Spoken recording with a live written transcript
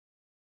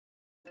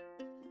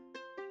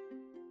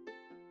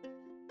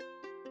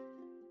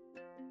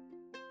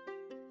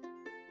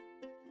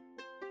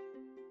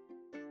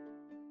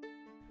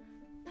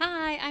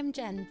I'm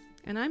Jen.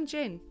 And I'm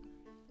Jen,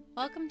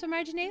 Welcome to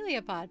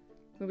Marginalia Pod.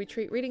 where we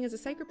treat reading as a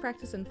sacred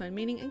practice and find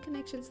meaning and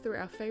connections through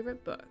our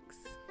favourite books.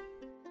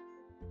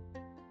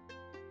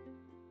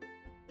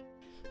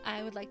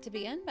 I would like to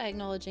begin by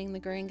acknowledging the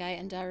Guringai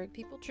and Darug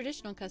people,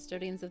 traditional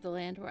custodians of the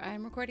land where I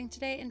am recording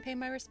today, and pay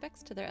my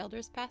respects to their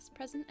elders past,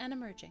 present, and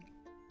emerging.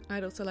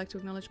 I'd also like to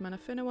acknowledge Mana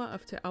Whenua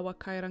of Te Awa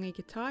Kairangi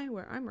Kitai,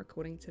 where I'm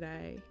recording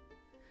today.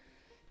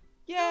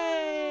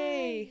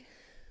 Yay!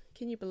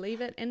 Can you believe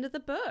it? End of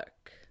the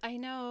book. I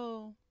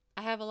know.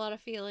 I have a lot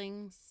of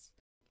feelings.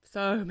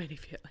 So many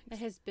feelings. It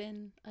has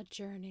been a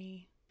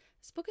journey.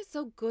 This book is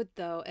so good,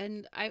 though.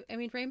 And I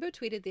mean, Rainbow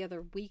tweeted the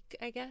other week,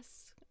 I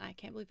guess. I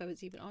can't believe I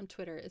was even on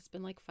Twitter. It's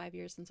been like 5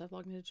 years since I've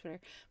logged into Twitter.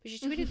 But she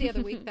tweeted the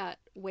other week that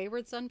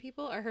Wayward Sun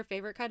people are her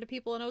favorite kind of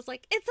people. And I was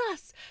like, it's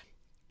us!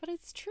 But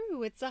it's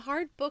true. It's a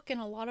hard book in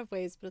a lot of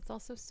ways, but it's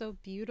also so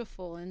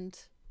beautiful. And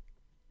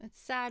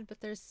it's sad, but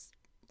there's,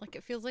 like,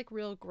 it feels like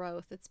real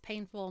growth. It's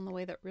painful in the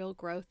way that real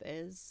growth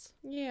is.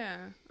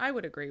 Yeah, I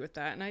would agree with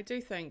that. And I do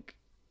think,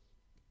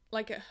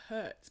 like, it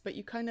hurts, but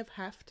you kind of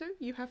have to.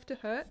 You have to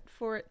hurt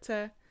for it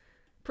to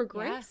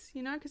progress,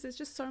 you know, because there's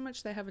just so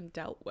much they haven't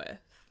dealt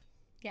with.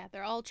 Yeah,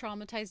 they're all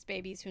traumatized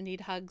babies who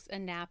need hugs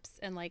and naps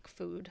and, like,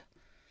 food.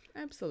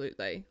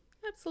 Absolutely.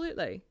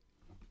 Absolutely.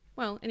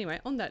 Well, anyway,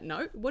 on that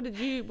note, what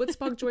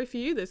sparked joy for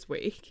you this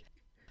week?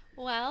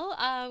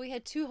 Well, we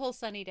had 2 whole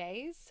sunny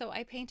days, so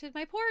I painted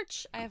my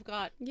porch. I have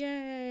got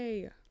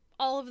Yay!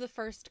 all of the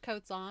first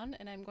coats on,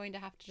 and I'm going to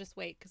have to just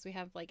wait because we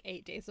have like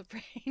 8 days of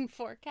rain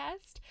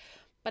forecast.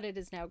 But it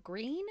is now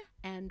green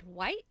and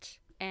white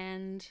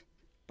and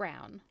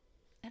brown.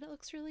 And it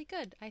looks really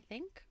good, I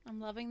think.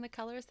 I'm loving the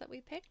colors that we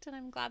picked, and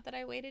I'm glad that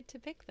I waited to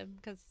pick them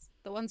because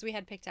the ones we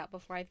had picked out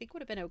before I think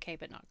would have been okay,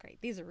 but not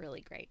great. These are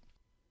really great.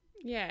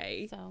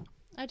 Yay. So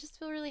I just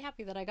feel really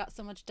happy that I got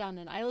so much done.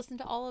 And I listened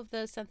to all of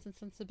the Sense and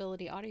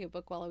Sensibility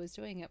audiobook while I was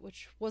doing it,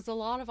 which was a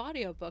lot of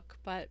audiobook,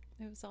 but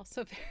it was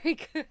also very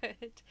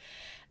good.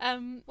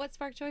 What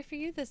sparked joy for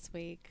you this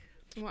week?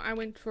 Well, I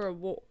went for a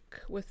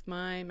walk with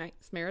my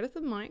mates Meredith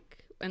and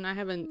Mike,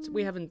 and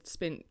we haven't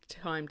spent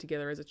time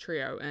together as a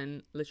trio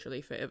in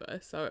literally forever.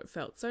 So it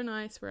felt so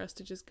nice for us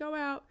to just go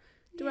out,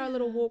 do our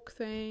little walk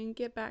thing,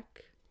 get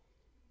back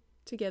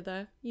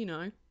together, you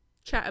know,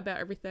 chat about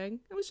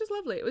everything. It was just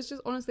lovely. It was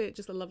just, honestly,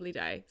 just a lovely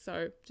day.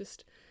 So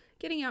just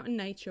getting out in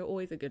nature,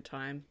 always a good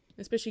time,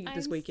 especially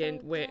this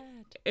weekend where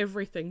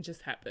everything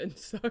just happened.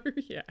 So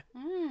yeah.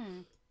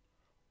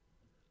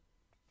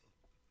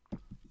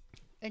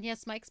 And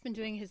yes, Mike's been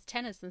doing his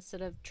tennis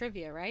instead of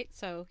trivia, right?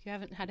 So you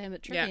haven't had him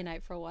at trivia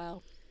night for a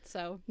while.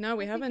 So no,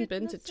 we haven't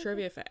been to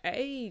trivia for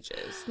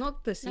ages.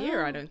 Not this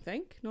year, I don't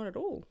think. Not at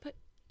all. But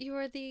you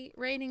are the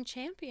reigning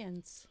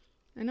champions.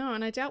 I know,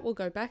 and I doubt we'll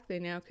go back there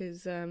now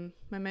because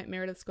my mate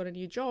Meredith's got a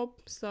new job,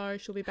 so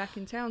she'll be back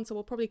in town, so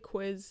we'll probably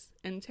quiz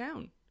in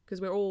town because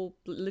we're all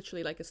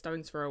literally like a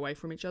stone's throw away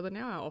from each other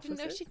now, our offices.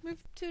 Didn't know she'd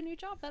moved to a new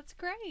job. That's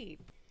great.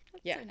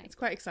 That's yeah, so nice. It's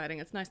quite exciting.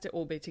 It's nice to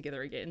all be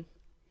together again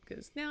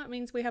because now it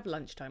means we have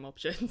lunchtime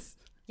options.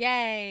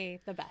 Yay,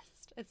 the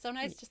best. It's so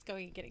nice just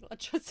going and getting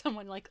lunch with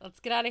someone, like,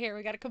 let's get out of here.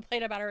 We got to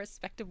complain about our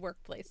respective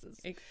workplaces.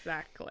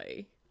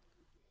 Exactly.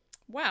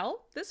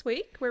 Well, this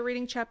week we're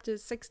reading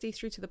chapters 60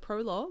 through to the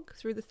prologue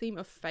through the theme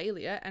of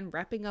failure and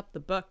wrapping up the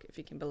book, if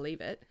you can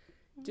believe it.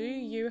 Do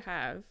you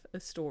have a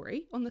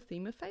story on the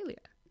theme of failure?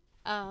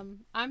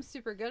 I'm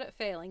super good at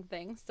failing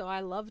things, so I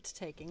loved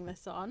taking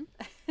this on.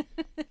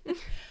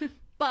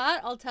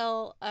 But I'll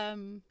tell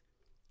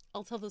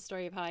the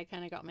story of how I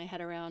kind of got my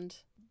head around,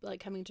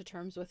 like, coming to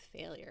terms with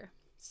failure.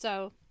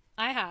 So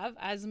I have,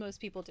 as most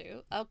people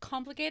do, a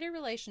complicated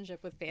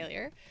relationship with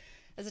failure.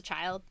 As a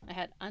child, I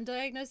had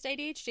undiagnosed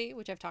ADHD,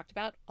 which I've talked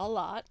about a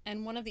lot.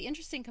 And one of the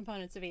interesting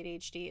components of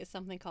ADHD is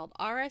something called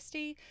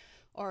RSD,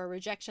 or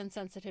rejection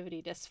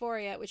sensitivity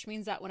dysphoria, which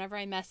means that whenever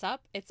I mess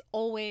up, it's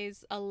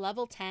always a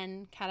level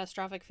 10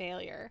 catastrophic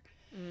failure.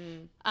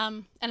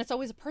 And it's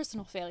always a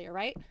personal failure,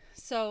 right?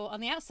 So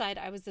on the outside,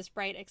 I was this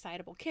bright,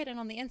 excitable kid. And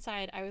on the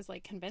inside, I was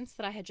like convinced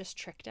that I had just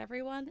tricked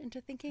everyone into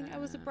thinking I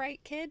was a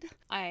bright kid.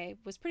 I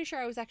was pretty sure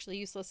I was actually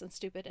useless and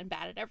stupid and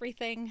bad at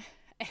everything.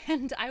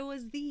 And I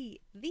was the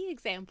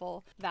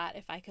example that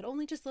if I could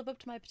only just live up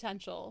to my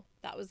potential,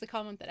 that was the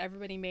comment that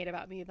everybody made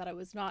about me, that I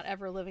was not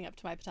ever living up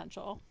to my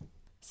potential.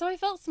 So I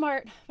felt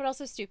smart, but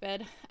also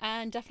stupid,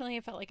 and definitely I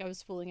felt like I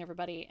was fooling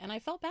everybody, and I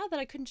felt bad that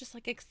I couldn't just,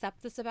 like,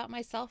 accept this about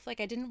myself.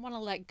 Like, I didn't want to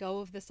let go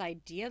of this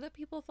idea that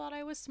people thought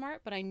I was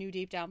smart, but I knew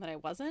deep down that I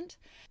wasn't,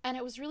 and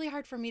it was really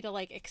hard for me to,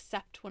 like,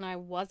 accept when I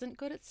wasn't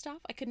good at stuff.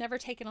 I could never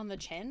take it on the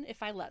chin.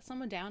 If I let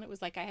someone down, it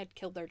was like I had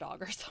killed their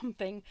dog or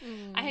something.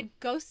 I had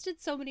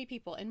ghosted so many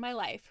people in my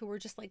life who were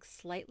just, like,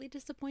 slightly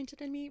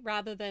disappointed in me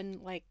rather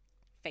than, like,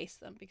 face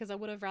them, because I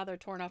would have rather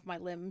torn off my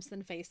limbs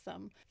than face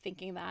them,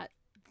 thinking that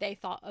they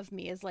thought of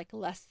me as, like,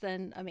 less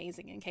than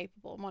amazing and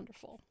capable and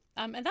wonderful.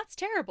 And that's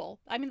terrible.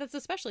 I mean, that's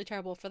especially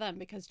terrible for them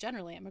because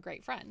generally I'm a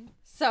great friend.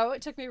 So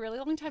it took me a really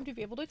long time to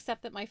be able to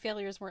accept that my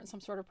failures weren't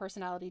some sort of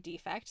personality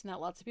defect and that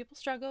lots of people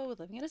struggle with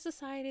living in a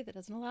society that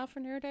doesn't allow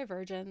for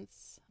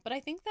neurodivergence. But I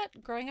think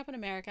that growing up in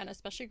America, and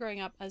especially growing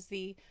up as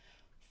the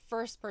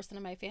first person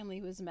in my family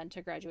who was meant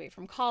to graduate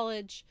from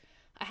college,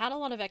 I had a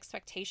lot of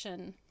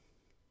expectation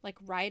like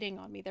riding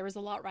on me. There was a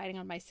lot riding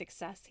on my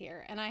success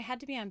here. And I had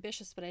to be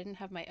ambitious, but I didn't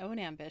have my own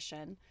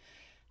ambition.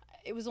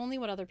 It was only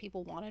what other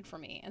people wanted for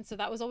me. And so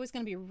that was always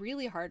going to be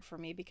really hard for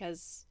me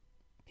because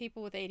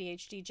people with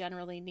ADHD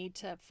generally need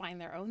to find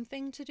their own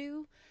thing to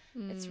do.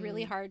 It's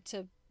really hard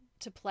to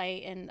play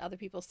in other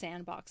people's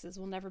sandboxes.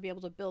 We'll never be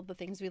able to build the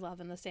things we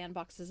love in the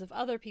sandboxes of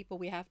other people.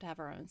 We have to have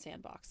our own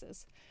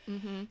sandboxes.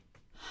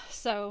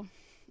 So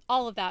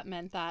all of that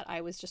meant that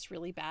I was just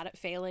really bad at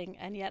failing,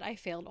 and yet I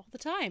failed all the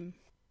time.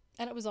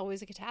 And it was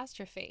always a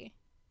catastrophe.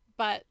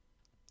 But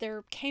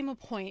there came a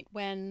point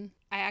when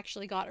I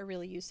actually got a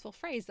really useful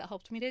phrase that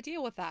helped me to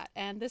deal with that.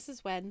 And this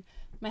is when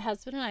my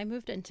husband and I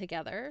moved in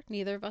together.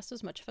 Neither of us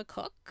was much of a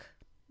cook.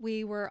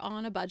 We were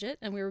on a budget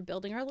and we were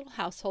building our little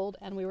household,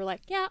 and we were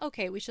like, yeah,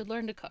 okay, we should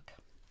learn to cook.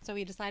 So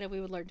we decided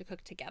we would learn to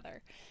cook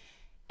together.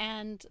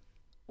 And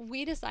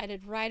we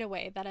decided right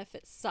away that if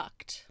it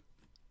sucked,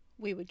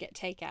 we would get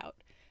takeout.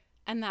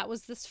 And that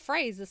was this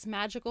phrase, this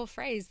magical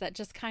phrase that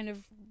just kind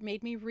of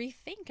made me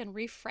rethink and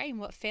reframe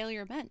what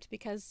failure meant.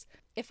 Because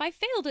if I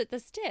failed at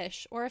this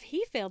dish, or if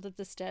he failed at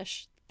this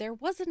dish, there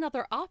was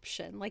another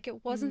option. Like,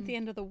 it wasn't the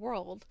end of the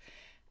world.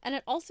 And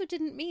it also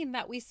didn't mean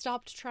that we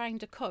stopped trying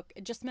to cook.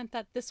 It just meant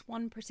that this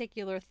one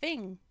particular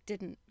thing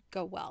didn't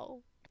go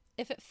well.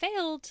 If it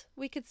failed,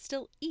 we could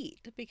still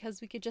eat because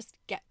we could just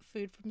get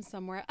food from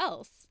somewhere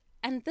else.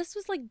 And this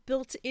was like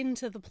built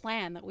into the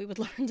plan that we would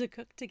learn to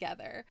cook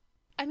together.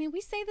 I mean,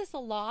 we say this a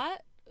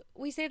lot.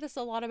 We say this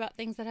a lot about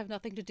things that have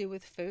nothing to do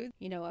with food.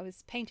 You know, I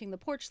was painting the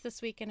porch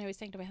this week and I was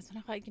saying to my husband,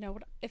 I'm like, you know,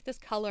 what if this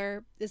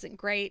color isn't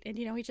great? And,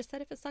 you know, he just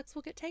said, if it sucks,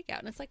 we'll get takeout.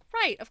 And it's like,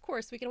 right, of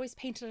course, we can always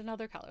paint it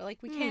another color.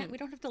 Like, we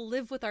don't have to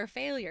live with our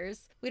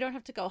failures. We don't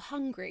have to go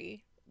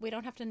hungry. We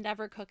don't have to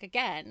never cook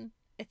again.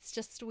 It's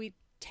just we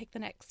take the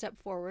next step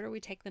forward or we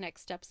take the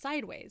next step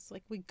sideways.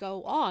 Like, we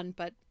go on,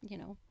 but, you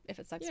know, if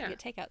it sucks, we get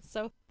takeout.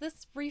 So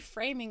this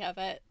reframing of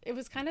it, it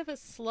was kind of a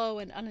slow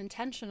and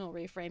unintentional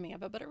reframing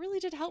of it, but it really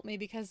did help me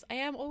because I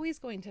am always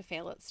going to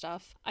fail at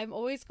stuff. I'm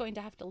always going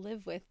to have to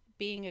live with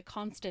being a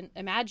constant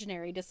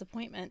imaginary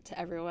disappointment to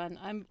everyone.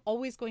 I'm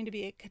always going to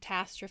be a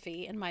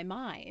catastrophe in my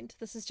mind.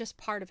 This is just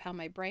part of how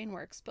my brain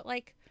works. But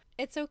like,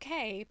 it's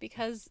okay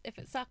because if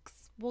it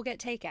sucks, we'll get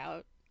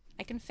takeout.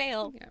 I can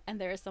fail and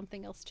there is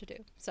something else to do.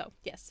 So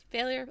yes,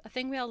 failure, a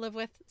thing we all live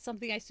with,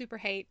 something I super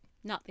hate,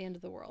 not the end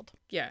of the world.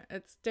 Yeah,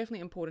 it's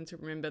definitely important to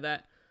remember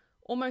that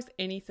almost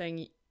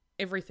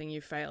everything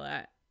you fail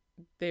at,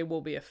 there will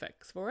be a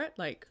fix for it.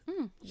 Like,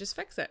 you just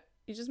fix it.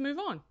 You just move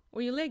on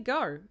or you let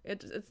go.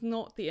 It's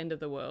not the end of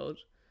the world.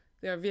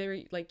 There are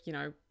very, like, you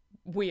know,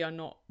 we are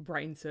not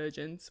brain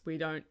surgeons. We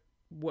don't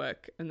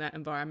work in that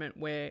environment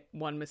where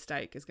one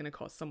mistake is going to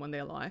cost someone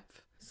their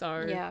life.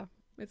 So yeah,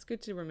 it's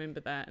good to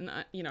remember that. And,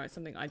 you know, it's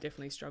something I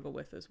definitely struggle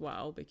with as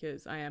well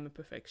because I am a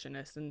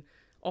perfectionist and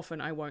often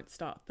I won't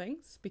start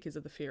things because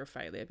of the fear of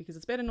failure, because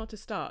it's better not to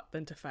start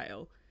than to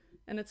fail.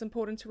 And it's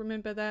important to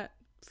remember that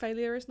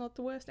failure is not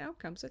the worst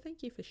outcome. So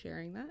thank you for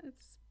sharing that.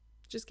 It's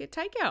just get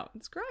takeout.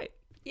 It's great.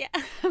 Yeah,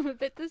 I'm a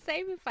bit the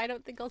same. If I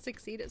don't think I'll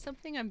succeed at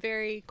something, I'm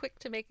very quick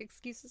to make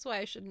excuses why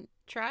I shouldn't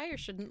try or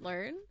shouldn't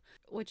learn,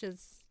 which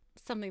is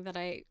something that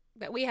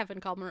we have in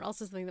common, and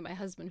also something that my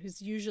husband,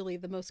 who's usually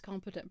the most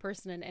competent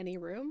person in any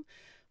room,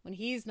 when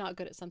he's not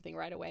good at something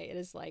right away, it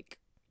is like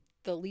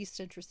the least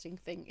interesting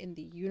thing in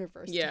the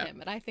universe to him.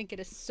 And I think it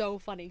is so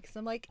funny because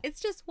I'm like, it's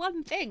just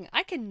one thing.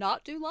 I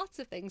cannot do lots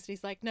of things. And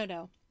he's like,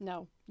 no,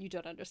 you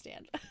don't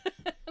understand.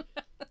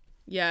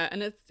 Yeah,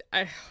 and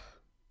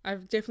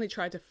I've definitely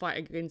tried to fight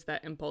against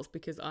that impulse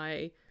because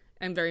I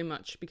am very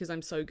much, because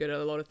I'm so good at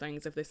a lot of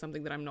things, if there's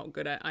something that I'm not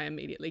good at, I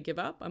immediately give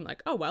up. I'm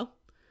like, oh, well,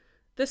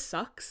 this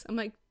sucks. I'm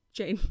like,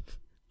 Jane,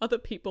 other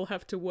people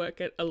have to work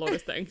at a lot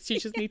of things. You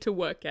just need to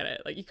work at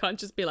it. Like, you can't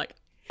just be like,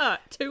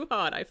 too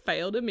hard. I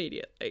failed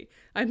immediately.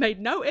 I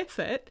made no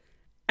effort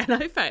and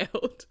I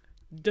failed.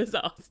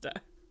 Disaster.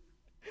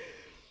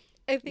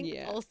 I think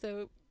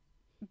also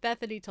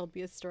Bethany told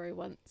me a story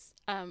once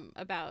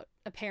about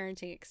a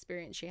parenting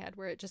experience she had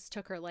where it just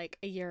took her like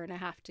a year and a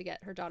half to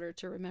get her daughter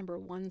to remember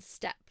one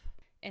step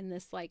in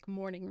this like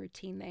morning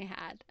routine they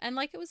had. And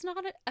like, it was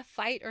not a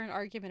fight or an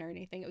argument or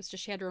anything. It was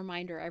just she had to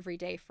remind her every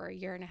day for a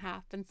year and a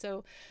half. And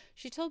so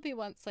she told me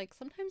once, like,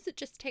 sometimes it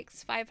just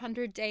takes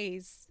 500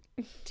 days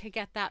to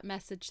get that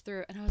message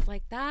through. And I was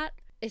like, that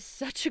is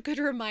such a good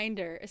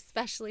reminder,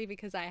 especially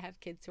because I have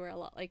kids who are a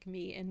lot like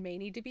me and may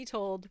need to be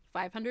told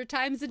 500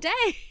 times a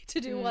day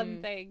to do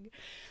one thing.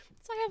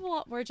 So I have a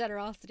lot more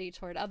generosity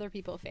toward other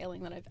people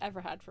failing than I've ever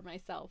had for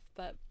myself.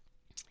 But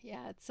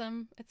yeah, it's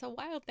a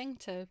wild thing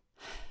to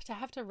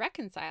have to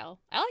reconcile.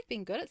 I like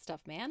being good at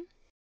stuff, man.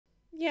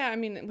 Yeah, I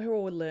mean, we're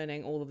all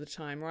learning all of the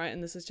time, right?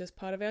 And this is just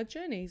part of our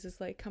journeys,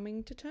 is like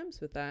coming to terms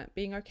with that,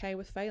 being okay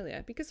with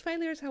failure, because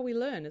failure is how we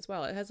learn as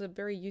well. It has a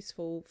very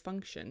useful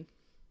function.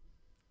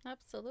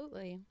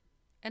 Absolutely.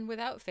 And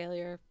without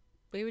failure,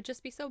 we would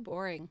just be so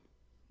boring.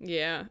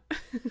 Yeah.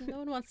 No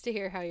one wants to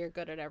hear how you're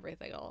good at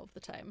everything all of the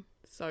time.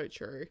 So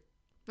true.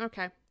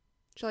 Okay.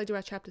 Shall I do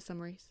our chapter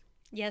summaries?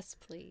 Yes,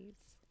 please.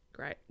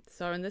 Great.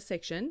 So in this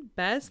section,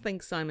 Baz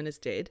thinks Simon is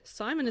dead.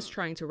 Simon is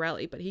trying to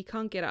rally, but he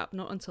can't get up,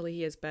 not until he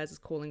hears Baz is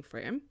calling for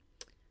him.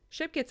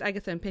 Shep gets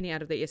Agatha and Penny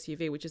out of the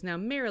SUV, which is now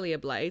merrily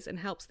ablaze, and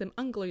helps them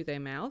unglue their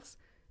mouths.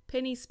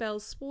 Penny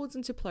spells swords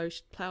into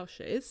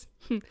plowshares,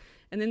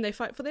 and then they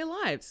fight for their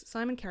lives.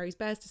 Simon carries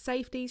Baz to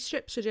safety.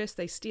 Shep suggests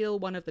they steal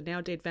one of the now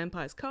dead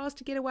vampire's cars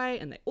to get away,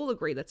 and they all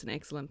agree that's an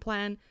excellent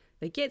plan.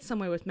 They get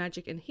somewhere with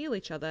magic and heal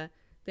each other.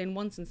 Then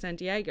once in San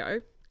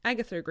Diego,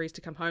 Agatha agrees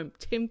to come home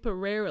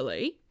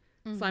temporarily.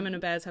 Mm-hmm. Simon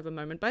and Baz have a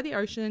moment by the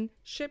ocean.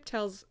 Shep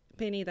tells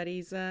Penny that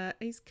he's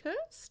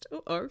cursed.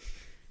 Uh-oh.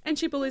 And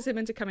she bullies him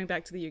into coming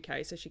back to the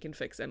UK so she can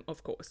fix him,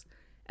 of course.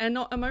 And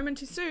not a moment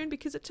too soon,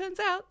 because it turns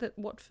out that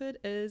Watford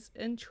is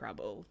in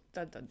trouble.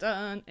 Dun dun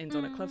dun. Ends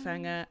on a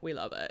cliffhanger. We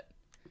love it.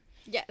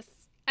 Yes.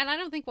 And I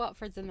don't think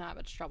Watford's in that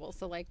much trouble,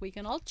 so like we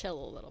can all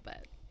chill a little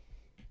bit.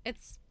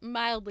 It's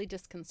mildly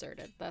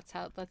disconcerted. That's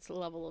the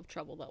level of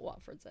trouble that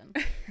Watford's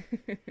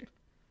in.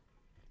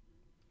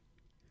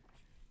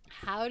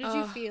 How did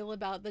you feel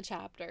about the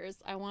chapters?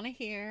 I want to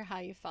hear how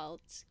you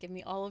felt. Give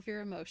me all of your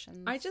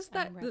emotions.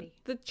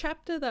 The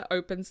chapter that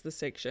opens the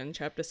section,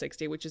 chapter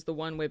 60, which is the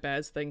one where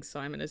Baz thinks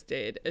Simon is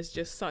dead, is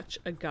just such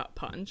a gut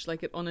punch.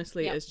 Like, it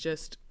honestly is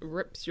just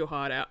rips your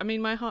heart out. I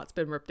mean, my heart's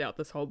been ripped out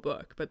this whole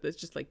book, but there's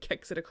just like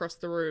kicks it across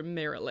the room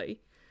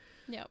merrily.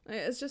 Yeah.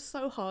 It's just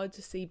so hard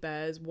to see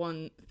Baz,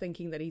 one,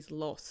 thinking that he's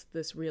lost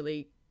this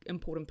really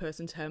important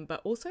person to him,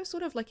 but also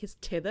sort of like his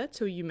tether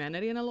to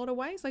humanity in a lot of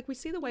ways. Like, we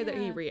see the way that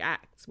he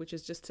reacts, which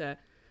is just to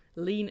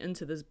lean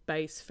into this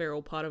base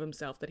feral part of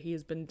himself that he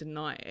has been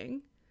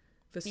denying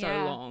for so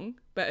long.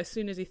 But as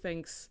soon as he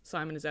thinks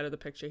Simon is out of the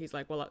picture, he's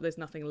like, well, there's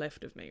nothing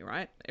left of me,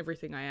 right?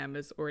 Everything I am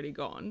is already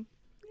gone.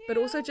 But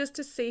also just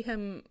to see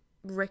him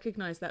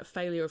recognize that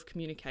failure of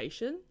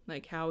communication,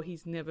 like how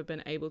he's never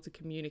been able to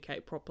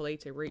communicate properly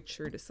to reach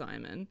through to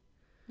Simon.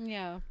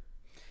 Yeah.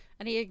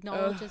 And he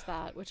acknowledges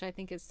that, which I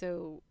think is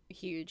so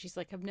huge. He's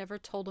like, I've never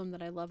told him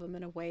that I love him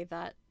in a way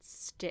that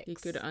sticks. He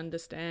could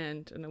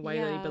understand in a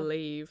way that he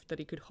believed, that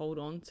he could hold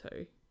on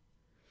to.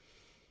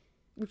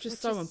 Which is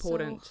so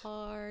important. So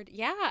hard.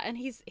 Yeah, and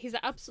he's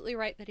absolutely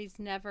right that he's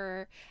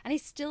never, and he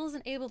still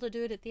isn't able to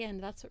do it at the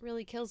end. That's what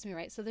really kills me,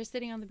 right? So they're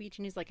sitting on the beach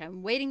and he's like,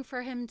 I'm waiting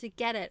for him to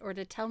get it or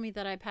to tell me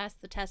that I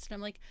passed the test. And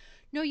I'm like,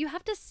 no, you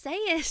have to say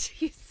it.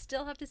 You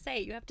still have to say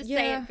it. You have to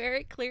say it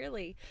very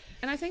clearly.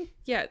 And I think,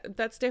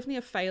 that's definitely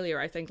a failure.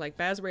 I think, like,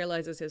 Baz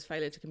realizes his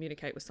failure to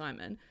communicate with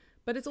Simon,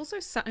 but it's also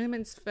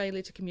Simon's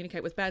failure to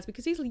communicate with Baz,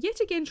 because he's yet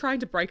again trying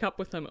to break up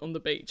with him on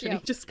the beach and he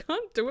just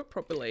can't do it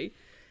properly.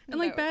 And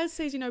like Baz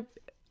says,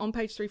 on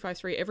page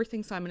 353,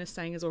 everything Simon is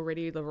saying is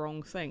already the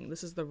wrong thing.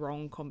 This is the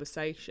wrong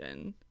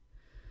conversation.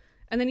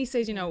 And then he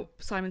says,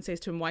 Simon says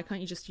to him, why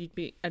can't you just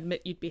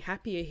admit you'd be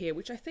happier here?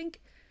 Which I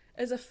think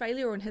is a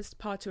failure on his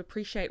part to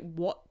appreciate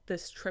what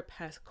this trip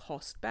has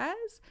cost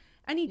Baz.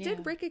 And he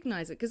did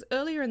recognize it, because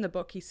earlier in the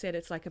book he said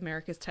it's like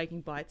America's taking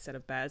bites out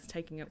of Baz,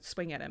 taking a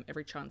swing at him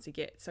every chance he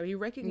gets. So he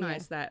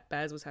recognized that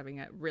Baz was having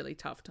a really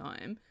tough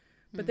time.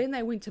 But then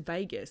they went to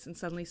Vegas and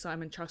suddenly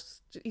Simon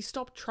he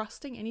stopped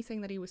trusting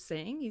anything that he was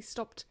saying. He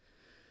stopped,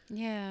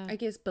 I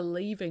guess,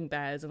 believing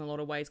Baz in a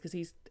lot of ways, because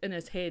he's in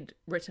his head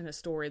written a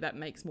story that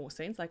makes more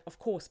sense. Like, of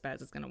course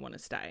Baz is going to want to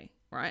stay,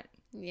 right?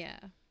 Yeah.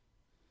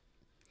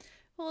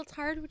 Well, it's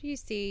hard when you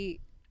see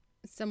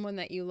someone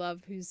that you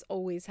love who's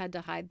always had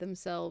to hide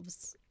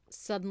themselves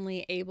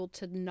suddenly able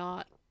to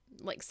not,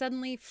 like,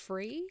 suddenly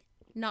free,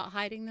 not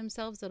hiding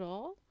themselves at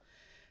all.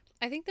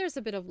 I think there's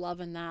a bit of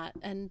love in that,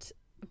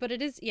 but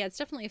it is, it's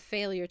definitely a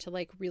failure to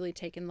like really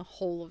take in the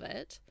whole of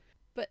it.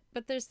 But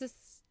there's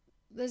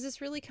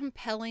this really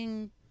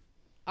compelling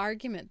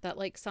argument that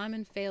like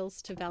Simon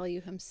fails to value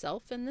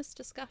himself in this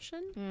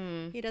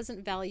discussion. He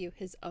doesn't value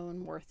his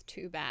own worth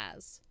to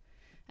Baz.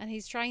 And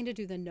he's trying to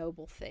do the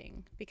noble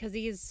thing because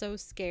he is so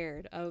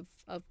scared of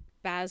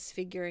Baz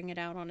figuring it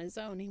out on his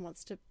own. He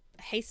wants to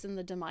hasten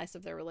the demise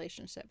of their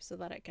relationship so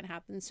that it can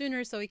happen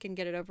sooner, so he can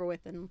get it over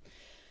with and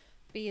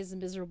be his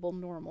miserable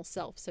normal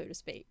self, so to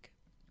speak.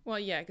 Well,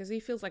 yeah, because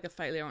he feels like a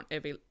failure on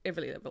every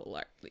level,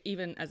 like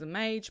even as a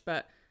mage,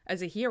 but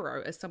as a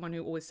hero, as someone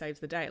who always saves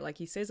the day. Like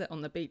he says it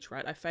on the beach,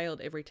 right? I failed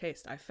every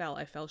test. I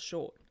fell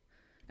short.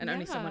 And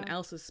only someone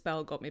else's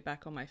spell got me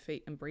back on my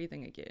feet and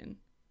breathing again.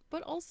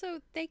 But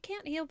also, they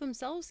can't heal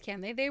themselves, can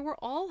they? They were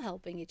all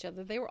helping each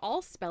other. They were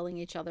all spelling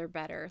each other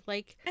better.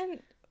 And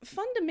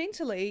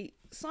fundamentally,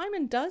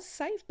 Simon does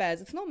save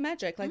Baz. It's not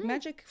magic. Like,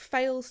 magic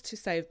fails to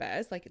save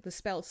Baz. Like, the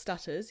spell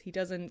stutters. He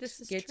doesn't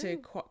get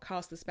to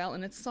cast the spell.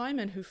 And it's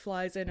Simon who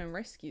flies in and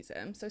rescues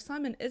him. So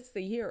Simon is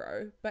the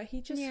hero, but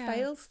he just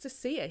fails to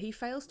see it. He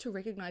fails to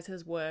recognize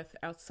his worth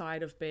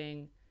outside of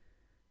being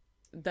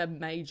the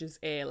mage's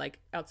heir, like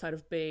outside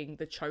of being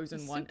the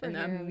chosen one in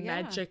a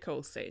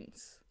magical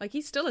sense. Like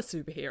he's still a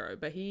superhero,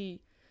 but he's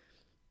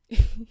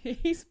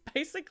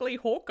basically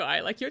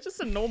Hawkeye. Like you're just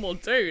a normal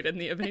dude in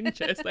the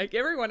Avengers. Like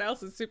everyone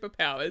else has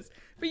superpowers,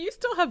 but you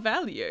still have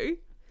value.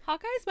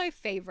 Hawkeye's my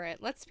favorite.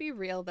 Let's be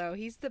real though.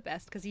 He's the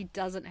best because he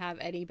doesn't have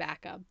any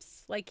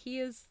backups. Like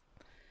he's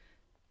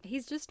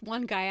just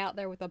one guy out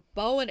there with a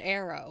bow and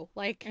arrow.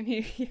 Like, and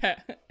he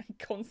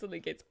constantly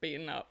gets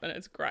beaten up, and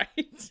it's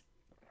great.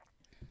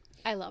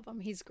 I love him.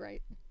 He's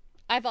great.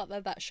 I thought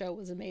that show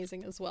was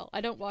amazing as well.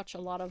 I don't watch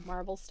a lot of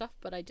Marvel stuff,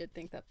 but I did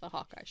think that the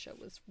Hawkeye show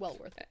was well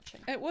worth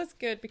watching. It was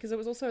good because it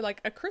was also like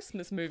a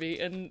Christmas movie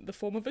in the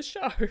form of a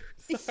show.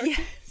 So.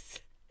 Yes.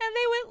 And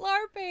they went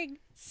LARPing.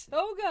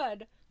 So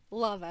good.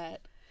 Love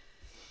it.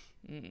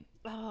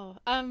 Oh,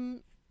 I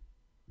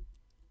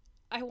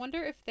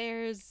wonder if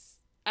there's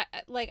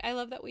I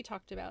love that we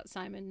talked about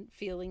Simon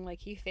feeling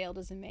like he failed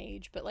as a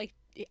mage, but like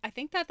I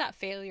think that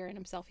failure in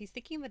himself, he's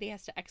thinking that he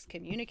has to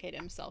excommunicate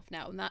himself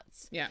now, and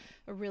that's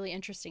a really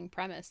interesting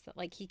premise, that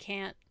like he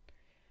can't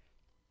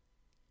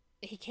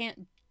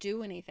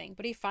do anything,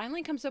 but he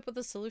finally comes up with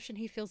a solution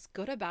he feels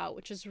good about,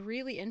 which is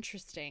really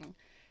interesting.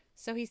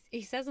 So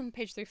he says on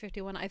page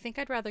 351, I think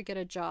I'd rather get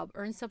a job,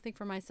 earn something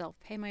for myself,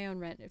 pay my own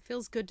rent. It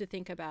feels good to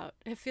think about.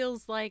 It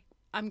feels like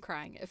I'm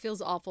crying. It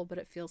feels awful, but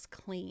it feels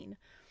clean.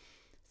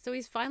 So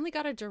he's finally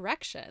got a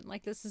direction.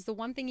 Like this is the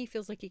one thing he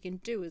feels like he can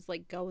do, is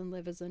like go and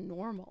live as a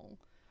normal.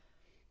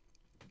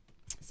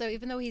 So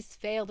even though he's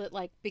failed at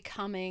like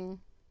becoming,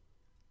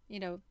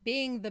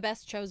 being the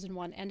best chosen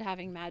one and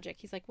having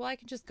magic, he's like, well, I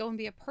can just go and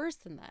be a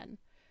person then,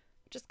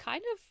 which is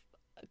kind of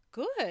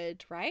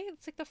good, right?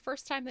 It's like the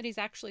first time that he's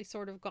actually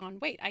sort of gone,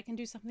 wait, I can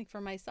do something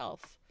for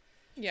myself.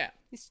 Yeah.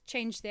 He's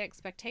changed the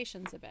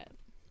expectations a bit.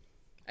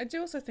 I do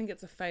also think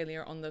it's a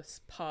failure on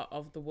this part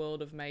of the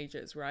world of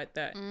mages, right?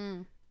 That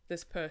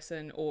this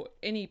person, or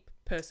any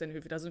person who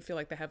doesn't feel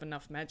like they have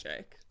enough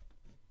magic,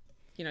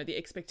 the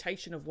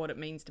expectation of what it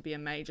means to be a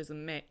mage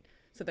isn't met,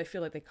 so they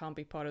feel like they can't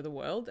be part of the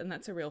world, and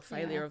that's a real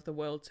failure of the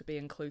world to be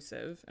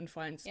inclusive and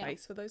find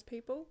space for those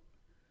people.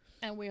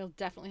 And we'll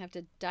definitely have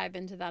to dive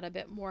into that a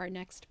bit more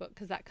next book,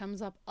 because that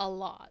comes up a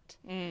lot.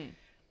 The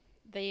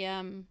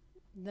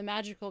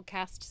magical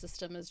caste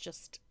system is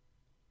just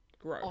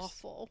gross,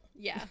 awful.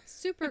 Yeah,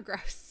 super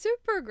gross,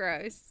 super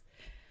gross.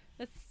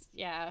 That's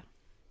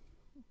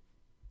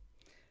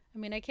I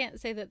mean, I can't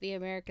say that the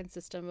American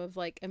system of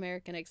like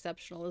American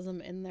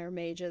exceptionalism in their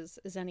mages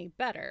is any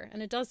better,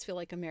 and it does feel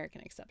like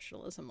American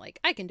exceptionalism. Like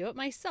I can do it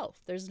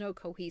myself. There's no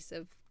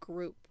cohesive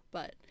group,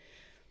 but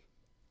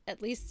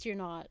at least you're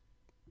not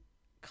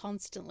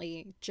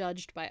constantly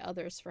judged by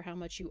others for how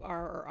much you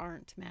are or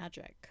aren't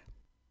magic.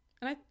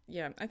 And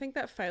I think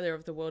that failure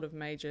of the world of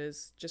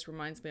mages just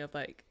reminds me of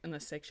like in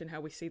this section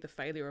how we see the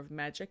failure of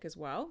magic as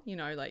well.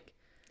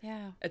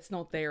 It's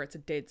not there, it's a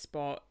dead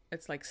spot,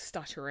 it's like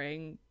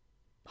stuttering.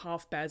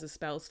 Half Baz's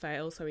spells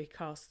fail, so he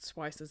casts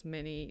twice as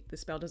many. The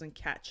spell doesn't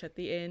catch at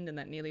the end, and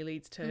that nearly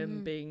leads to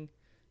him being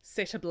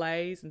set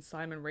ablaze, and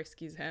Simon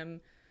rescues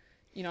him.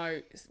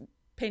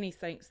 Penny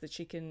thinks that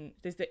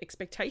there's the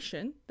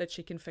expectation that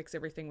she can fix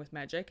everything with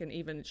magic, and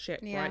even Shep,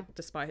 right,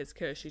 despite his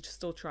curse, she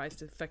still tries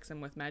to fix him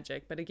with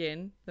magic, but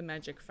again, the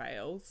magic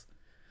fails.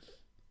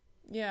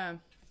 Yeah,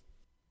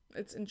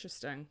 it's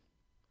interesting.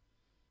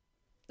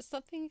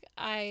 Something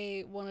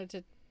I wanted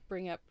to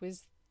bring up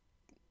was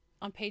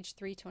on page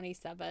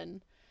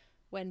 327,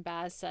 when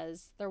Baz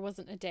says, there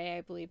wasn't a day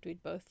I believed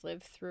we'd both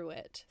live through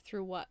it.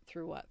 Through what?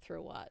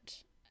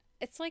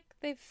 It's like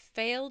they've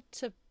failed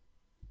to,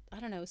 I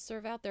don't know,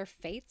 serve out their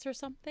fates or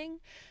something.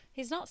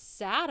 He's not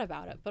sad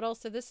about it, but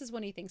also this is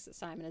when he thinks that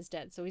Simon is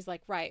dead. So he's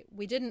like, right,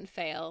 we didn't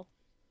fail.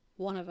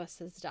 One of us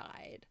has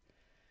died.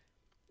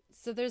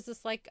 So there's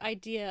this like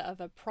idea of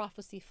a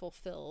prophecy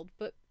fulfilled,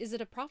 but is it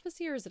a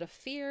prophecy or is it a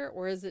fear,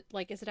 or is it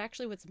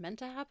actually what's meant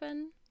to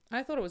happen?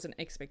 I thought it was an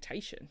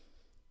expectation.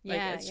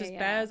 It's just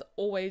Baz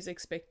always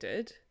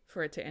expected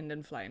for it to end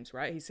in flames,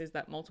 right? He says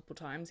that multiple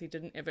times. He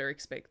didn't ever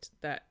expect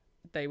that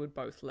they would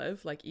both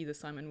live. Like either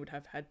Simon would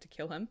have had to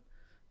kill him,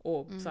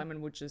 or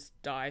Simon would just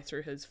die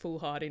through his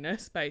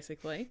foolhardiness,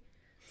 basically.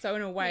 So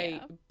in a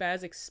way,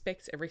 Baz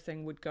expects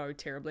everything would go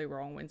terribly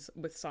wrong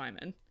with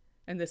Simon,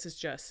 and this is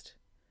just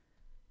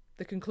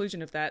the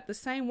conclusion of that. The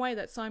same way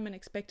that Simon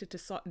expected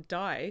to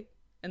die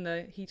in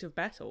the heat of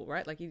battle,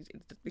 right? Like he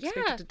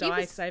expected to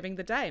die saving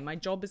the day. My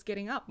job is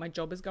getting up. My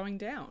job is going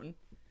down.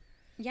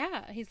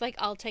 Yeah, he's like,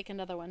 I'll take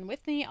another one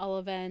with me. I'll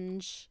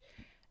avenge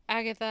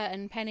Agatha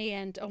and Penny,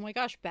 and oh my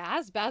gosh,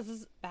 Baz. Like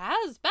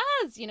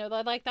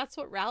that's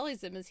what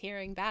rallies him, is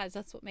hearing Baz.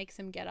 That's what makes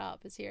him get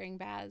up, is hearing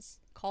Baz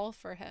call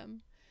for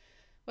him.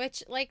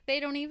 Which, like, they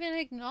don't even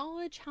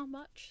acknowledge how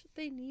much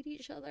they need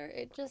each other.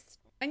 It just...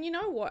 And you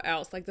know what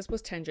else? Like, this was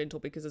tangential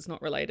because it's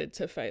not related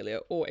to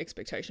failure or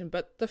expectation,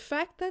 but the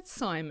fact that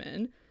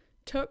Simon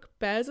took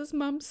Baz's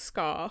mum's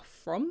scarf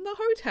from the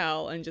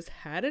hotel and just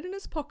had it in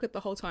his pocket the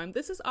whole time.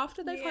 This is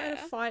after they've had a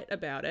fight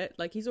about it.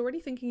 Like, he's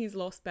already thinking he's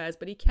lost Baz,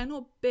 but he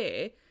cannot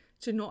bear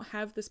to not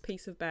have this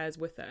piece of Baz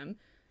with him.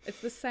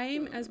 It's the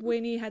same as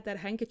when he had that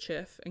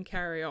handkerchief and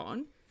Carry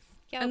On.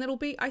 Yep. And it'll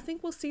be, I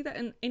think we'll see that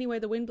in Anyway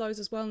the Wind Blows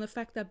as well, and the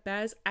fact that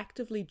Baz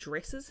actively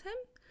dresses him.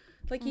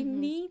 Like, he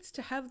needs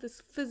to have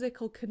this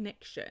physical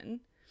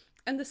connection.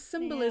 And the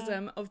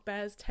symbolism of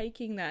Baz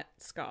taking that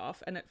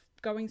scarf and it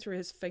going through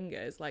his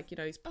fingers, like, you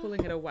know, he's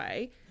pulling it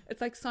away.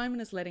 It's like Simon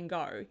is letting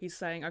go. He's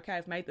saying, okay,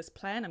 I've made this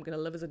plan. I'm going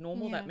to live as a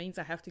normal. That means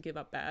I have to give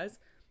up Baz.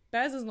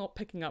 Baz is not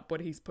picking up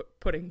what he's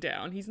putting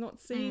down. He's not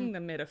seeing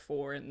the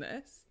metaphor in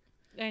this.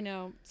 I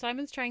know.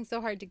 Simon's trying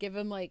so hard to give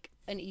him like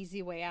an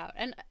easy way out.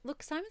 And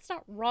look, Simon's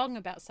not wrong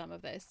about some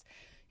of this.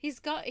 He's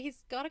got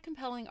a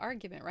compelling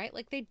argument, right?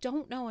 Like, they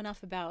don't know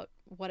enough about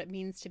what it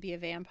means to be a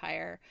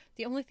vampire.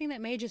 The only thing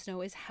that mages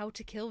know is how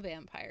to kill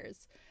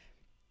vampires.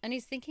 And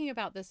he's thinking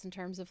about this in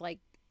terms of, like,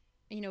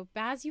 you know,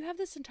 Baz, you have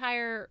this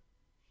entire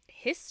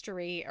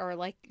history, or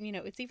like, you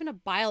know, it's even a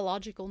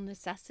biological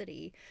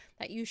necessity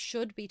that you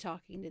should be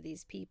talking to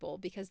these people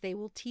because they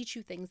will teach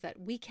you things that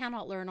we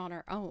cannot learn on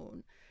our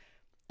own.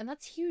 And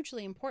that's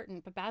hugely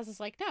important. But Baz is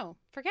like, no,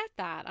 forget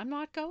that. I'm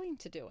not going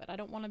to do it. I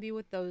don't want to be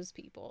with those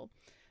people.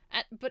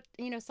 But,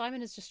 you know,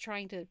 Simon is just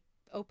trying to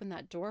open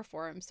that door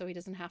for him so he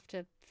doesn't have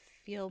to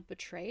feel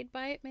betrayed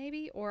by it,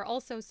 maybe. Or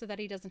also so that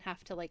he doesn't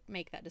have to, like,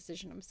 make that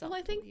decision himself.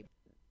 Well,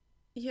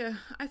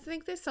 I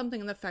think there's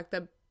something in the fact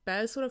that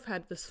Baz sort of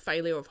had this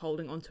failure of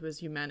holding on to his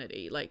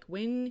humanity. Like,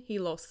 when he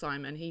lost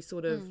Simon, he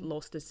sort of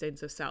lost his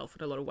sense of self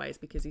in a lot of ways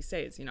because he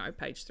says, you know,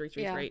 page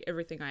 333,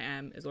 everything I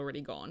am is already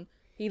gone.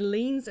 He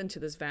leans into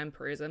this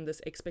vampirism,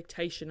 this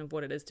expectation of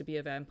what it is to be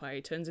a vampire.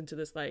 He turns into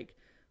this, like,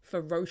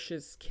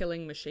 ferocious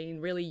killing machine,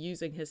 really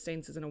using his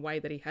senses in a way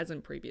that he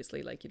hasn't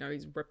previously. Like, you know,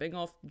 he's ripping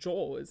off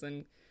jaws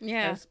and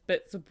has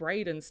bits of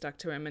Braden stuck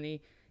to him, and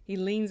he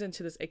leans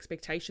into this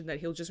expectation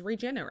that he'll just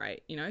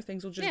regenerate, you know,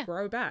 things will just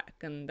grow back,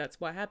 and that's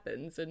what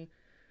happens. And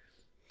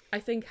I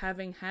think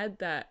having had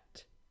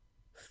that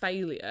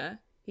failure,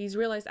 he's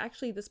realized,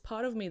 actually, this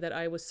part of me that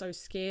I was so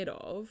scared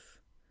of,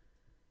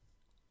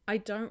 I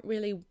don't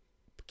really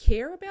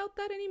care about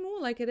that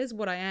anymore. Like, it is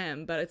what I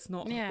am, but it's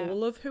not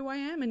all of who I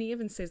am. And he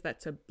even says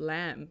that to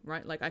Lamb,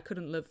 right? Like, I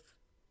couldn't live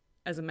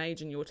as a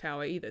mage in your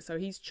tower either. So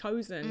he's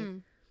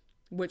chosen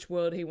which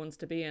world he wants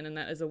to be in, and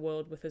that is a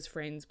world with his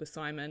friends, with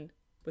Simon,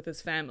 with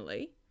his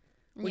family,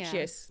 which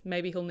yes,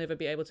 maybe he'll never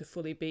be able to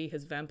fully be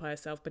his vampire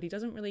self, but he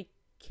doesn't really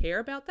care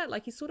about that.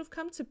 Like, he's sort of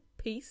come to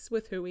peace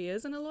with who he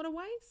is in a lot of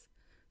ways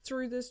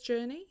through this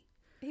journey.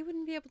 He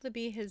wouldn't be able to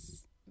be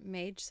his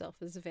mage self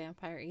as a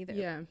vampire either.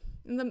 Yeah,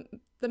 and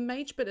the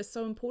mage bit is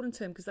so important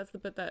to him because that's the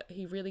bit that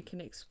he really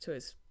connects to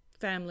his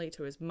family,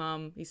 to his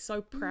mum. He's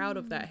so proud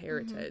of that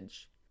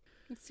heritage.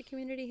 It's the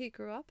community he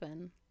grew up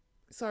in.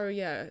 So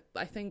yeah,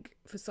 I think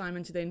for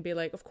Simon to then be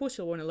like, of course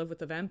you'll want to live with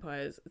the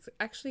vampires, it's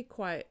actually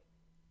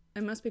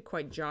it must be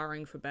quite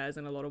jarring for Baz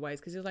in a lot of ways,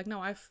 because he's like, no,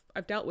 I've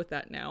dealt with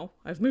that now.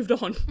 I've moved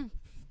on.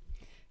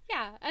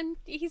 Yeah, and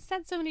he's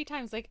said so many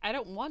times, like, I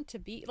don't want to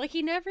be, like,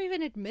 he never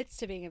even admits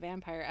to being a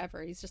vampire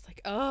ever. He's just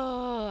like,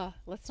 oh,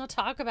 let's not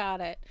talk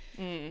about it.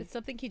 It's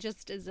something he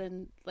just is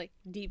in, like,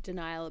 deep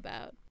denial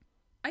about.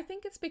 I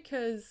think it's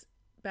because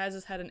Baz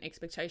has had an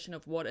expectation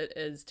of what it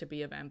is to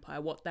be a vampire,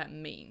 what that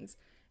means.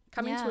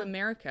 Coming to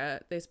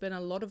America, there's been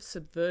a lot of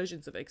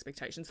subversions of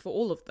expectations for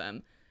all of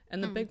them.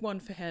 And the big one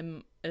for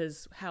him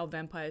is how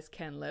vampires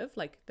can live.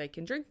 Like, they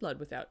can drink blood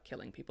without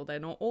killing people. They're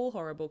not all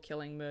horrible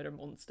killing murder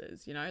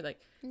monsters, you know? Like,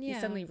 he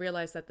suddenly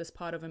realized that this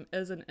part of him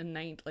isn't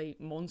innately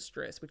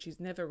monstrous, which he's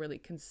never really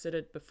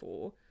considered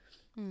before,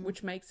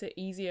 which makes it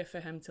easier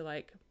for him to,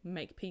 like,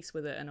 make peace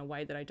with it in a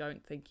way that I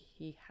don't think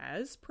he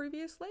has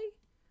previously.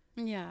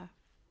 Yeah.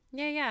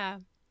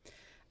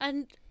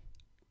 And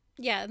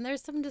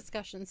there's some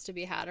discussions to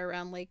be had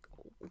around, like,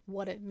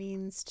 what it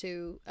means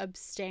to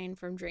abstain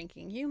from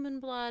drinking human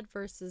blood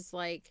versus,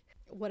 like,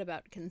 what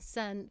about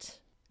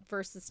consent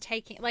versus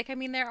taking, like, I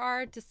mean, there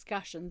are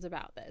discussions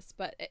about this,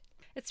 but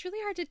it's really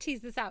hard to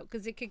tease this out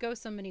because it could go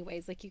so many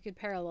ways. Like, you could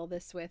parallel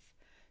this with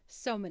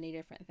so many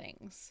different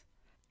things.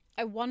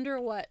 I wonder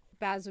what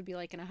Baz would be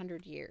like in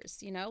 100 years,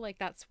 you know? Like,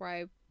 that's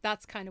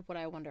that's kind of what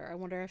I wonder. I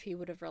wonder if he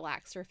would have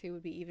relaxed or if he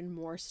would be even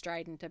more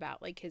strident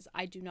about, like, his,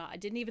 I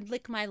didn't even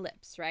lick my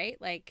lips, right?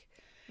 Like,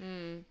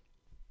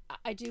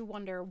 I do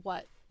wonder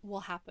what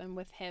will happen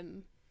with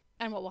him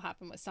and what will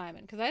happen with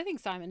Simon. Because I think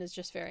Simon is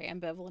just very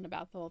ambivalent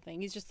about the whole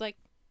thing. He's just like,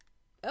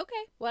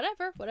 okay,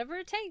 whatever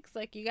it takes.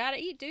 Like, you gotta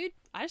eat, dude.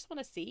 I just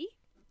want to see.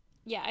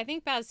 Yeah, I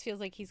think Baz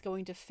feels like he's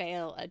going to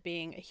fail at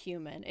being a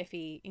human if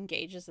he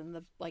engages in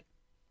the, like,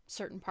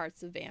 certain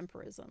parts of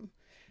vampirism.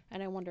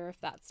 And I wonder if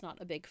that's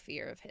not a big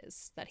fear of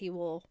his, that he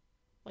will,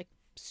 like,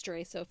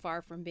 stray so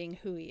far from being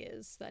who he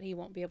is that he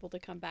won't be able to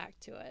come back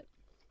to it.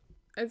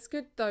 It's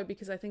good, though,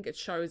 because I think it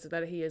shows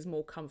that he is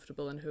more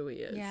comfortable in who he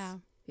is. Yeah.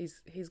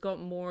 He's got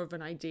more of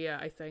an idea,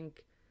 I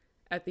think,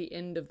 at the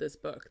end of this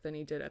book than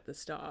he did at the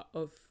start,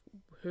 of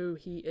who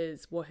he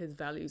is, what his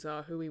values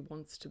are, who he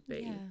wants to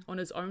be, on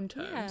his own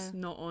terms,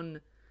 not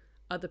on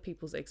other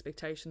people's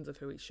expectations of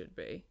who he should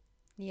be.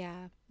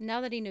 Yeah.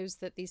 Now that he knows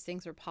that these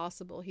things are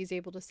possible, he's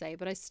able to say,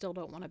 but I still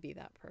don't want to be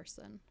that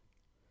person.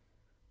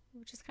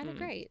 Which is kind of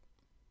great.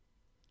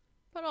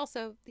 But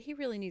also, he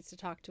really needs to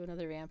talk to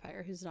another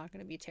vampire who's not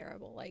going to be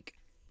terrible. Like,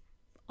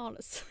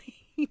 honestly,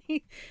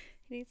 he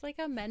needs like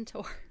a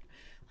mentor.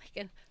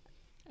 Like,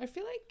 I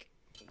feel like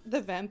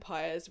the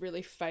vampires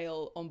really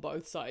fail on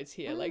both sides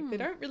here. Like, they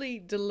don't really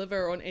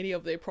deliver on any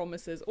of their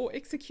promises or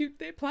execute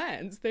their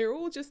plans. They're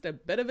all just a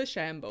bit of a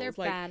shambles. They're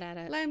like, bad at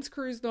it. Lamb's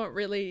crew's not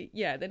really,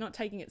 they're not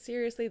taking it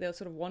seriously. They're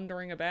sort of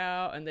wandering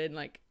about, and then,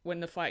 like, when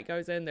the fight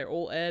goes in, they're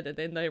all in, and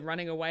then they're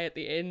running away at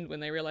the end when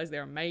they realize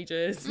they're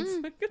mages.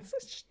 It's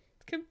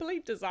a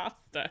complete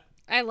disaster.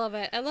 I love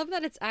it. I love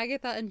that it's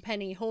Agatha and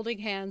Penny holding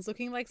hands,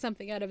 looking like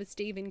something out of a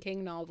Stephen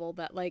King novel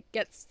that, like,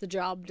 gets the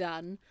job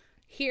done.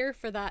 Here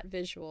for that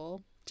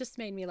visual. Just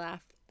made me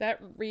laugh. That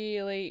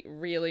really,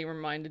 really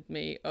reminded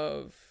me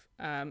of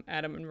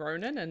Adam and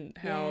Ronan, and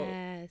how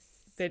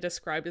they're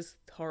described as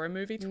horror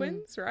movie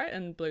twins, right?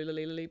 And Blue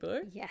Lily Lily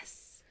Blue.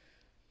 Yes.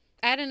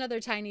 I had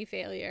another tiny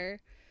failure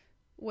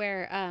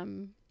where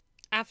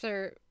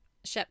after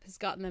Shep has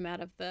gotten them out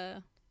of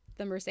the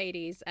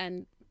Mercedes,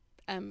 and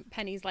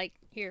Penny's like,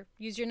 here,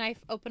 use your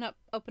knife, open up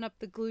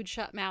the glued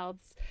shut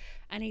mouths.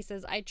 And he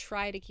says, I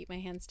try to keep my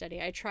hand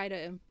steady. I try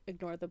to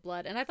ignore the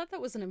blood. And I thought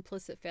that was an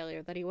implicit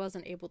failure, that he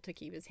wasn't able to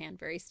keep his hand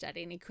very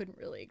steady and he couldn't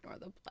really ignore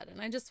the blood.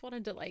 And I just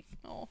wanted to, like,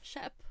 oh,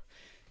 Shep,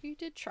 you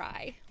did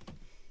try.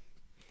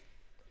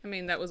 I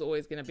mean, that was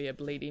always going to be a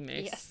bleedy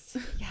mess. Yes.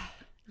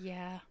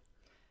 Yeah.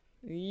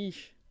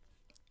 Yeesh.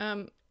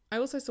 I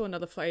also saw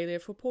another failure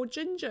for poor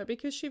Ginger,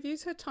 because she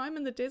views her time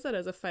in the desert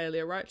as a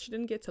failure, right? She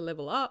didn't get to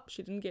level up.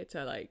 She didn't get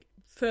to, like,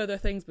 further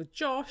things with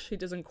Josh. He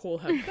doesn't call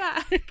her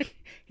back.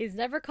 He's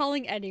never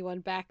calling anyone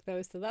back,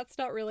 though, so that's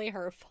not really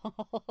her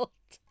fault.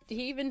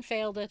 He even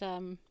failed at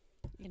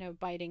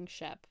biting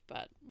Shep,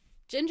 but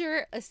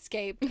Ginger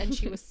escaped, and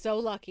she was so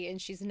lucky, and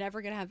she's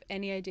never gonna have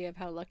any idea of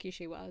how lucky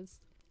she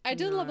was. I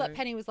did love that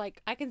Penny was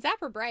like, I can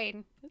zap her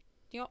brain.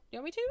 You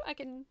want me to? I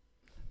can.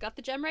 Got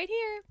the gem right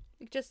here.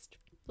 Just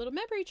little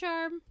memory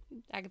charm.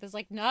 Agatha's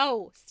like,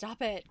 no,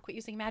 stop it. Quit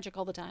using magic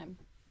all the time.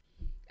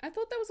 I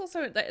thought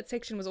that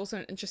section was also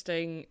an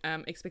interesting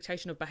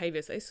expectation of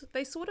behaviours.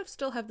 They sort of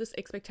still have this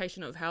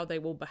expectation of how they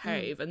will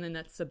behave, and then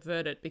that's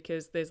subverted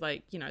because there's,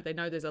 like, they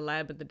know there's a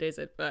lab in the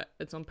desert, but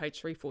it's on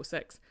page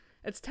 346.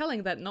 It's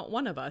telling that not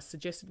one of us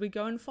suggested we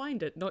go and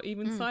find it, not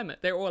even Simon.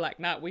 They're all like,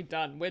 nah, we're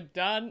done.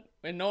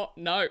 We're not,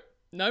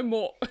 no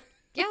more.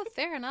 Yeah,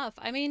 fair enough.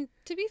 I mean,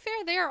 to be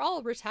fair, they are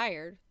all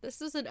retired.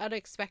 This is an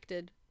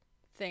unexpected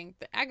thing.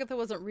 That Agatha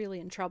wasn't really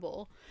in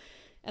trouble,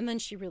 and then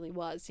she really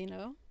was,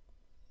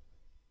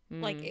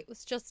 Like, it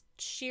was just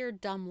sheer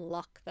dumb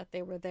luck that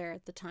they were there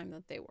at the time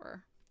that they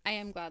were. I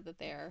am glad that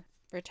they're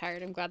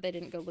retired. I'm glad they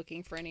didn't go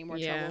looking for any more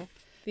trouble.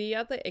 The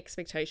other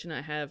expectation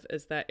I have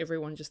is that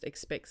everyone just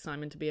expects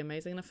Simon to be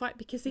amazing in a fight,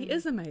 because he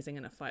is amazing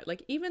in a fight.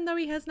 Like, even though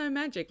he has no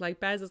magic, like,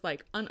 Baz is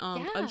like,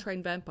 unarmed,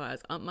 untrained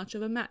vampires aren't much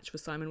of a match for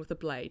Simon with a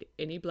blade.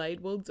 Any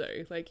blade will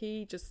do. Like,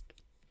 he just,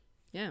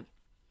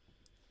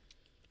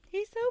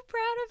 He's so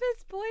proud of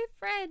his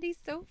boyfriend. He's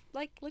so,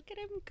 like, look at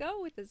him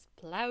go with his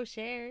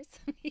plowshares.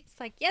 He's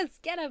like, yes,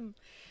 get him.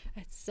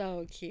 It's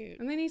so cute.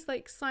 And then he's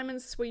like, Simon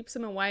sweeps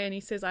him away and he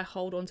says, I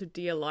hold on to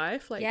dear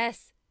life. Like,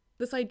 yes.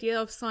 This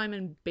idea of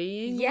Simon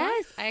being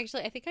yes. life.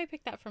 I think I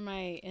picked that from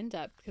my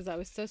in-depth because I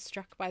was so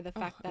struck by the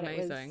fact that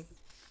amazing. It was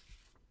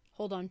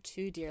hold on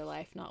to dear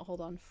life, not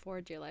hold on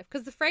for dear life.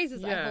 Because the phrase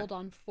is I hold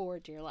on for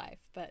dear life,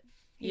 but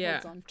he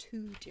holds on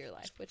to dear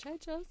life, which I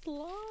just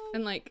love.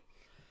 And, like,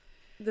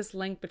 this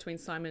link between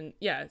Simon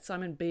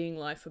being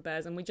life for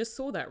Baz, and we just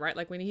saw that, right?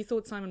 Like, when he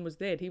thought Simon was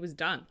dead, he was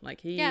done. Like,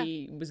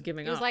 he was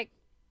giving up. Like,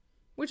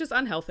 which is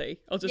unhealthy,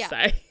 I'll just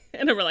say,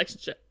 in a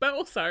relationship. But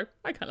also,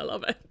 I kind of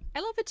love it. I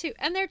love it too.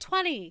 And they're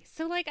 20.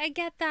 So, like, I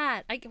get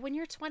that. When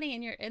you're 20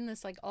 and you're in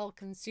this, like,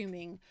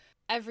 all-consuming,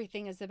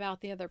 everything is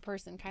about the other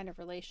person kind of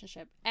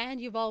relationship,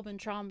 and you've all been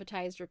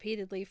traumatized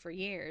repeatedly for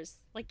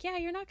years, like,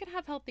 you're not going to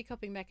have healthy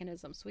coping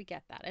mechanisms. We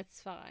get that.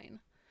 It's fine.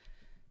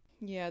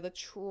 Yeah, the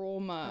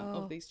trauma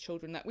of these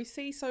children that we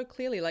see so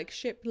clearly. Like,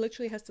 Shep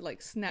literally has to,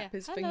 like, snap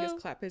his fingers,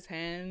 clap his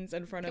hands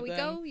in front of them.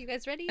 Can we go? You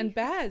guys ready? And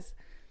Baz,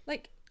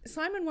 like,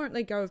 Simon won't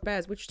let go of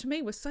Baz, which to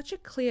me was such a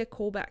clear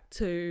callback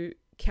to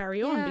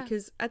carry on,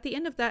 because at the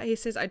end of that he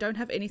says, I don't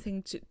have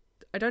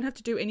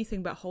to do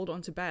anything but hold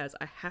on to Baz.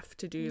 I have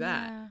to do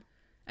that.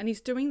 And he's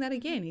doing that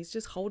again. He's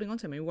just holding on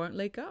to him. He won't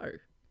let go.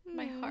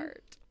 My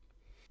heart.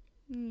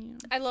 Yeah.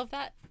 I love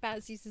that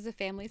Baz uses a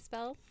family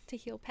spell to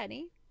heal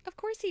Penny. Of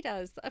course he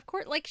does. Of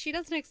course, like, she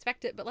doesn't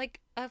expect it, but,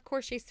 like, of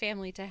course she's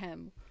family to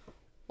him.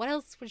 What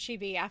else would she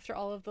be after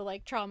all of the,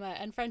 like, trauma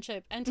and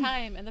friendship and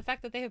time and the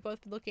fact that they have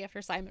both been looking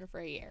after Simon for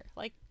a year?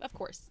 Like, of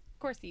course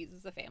he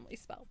uses a family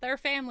spell. They're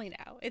family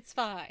now. It's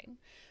fine.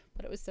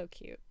 But it was so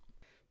cute.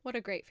 What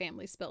a great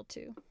family spell,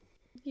 too.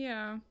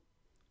 Yeah.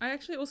 I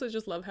actually also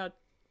just love how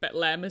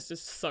Lamb is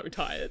just so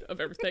tired of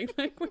everything.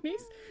 Like, when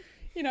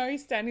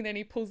he's standing there and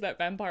he pulls that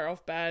vampire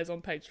off Baz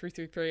on page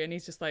 333, and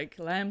he's just like,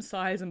 Lamb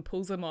sighs and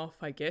pulls him off.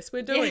 I guess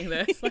we're doing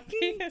this. Like,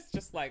 he is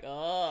just like,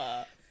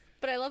 oh.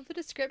 But I love the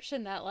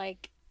description that,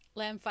 like,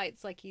 Lamb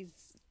fights like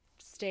he's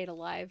stayed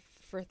alive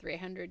for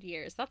 300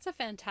 years. That's a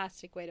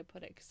fantastic way to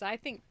put it, because I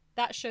think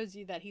that shows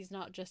you that he's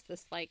not just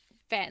this like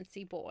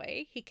fancy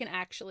boy. He can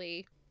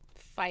actually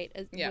fight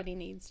when he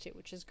needs to,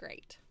 which is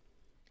great.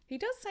 He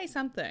does say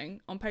something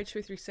on page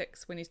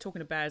 336 when he's talking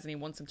to Baz and he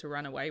wants him to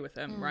run away with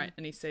him, right?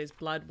 And he says,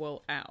 blood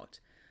will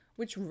out,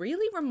 which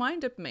really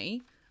reminded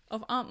me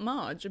of Aunt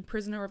Marge in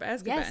Prisoner of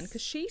Azkaban,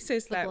 because she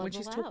says that when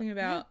she's talking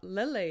about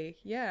Lily.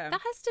 Yeah.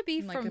 That has to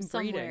be from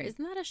somewhere.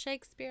 Isn't that a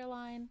Shakespeare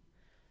line?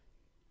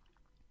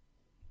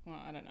 Well,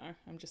 I don't know.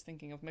 I'm just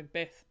thinking of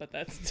Macbeth, but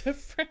that's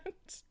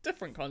different.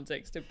 Different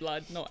context of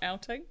blood not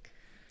outing.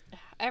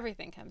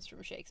 Everything comes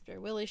from Shakespeare.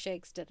 Willie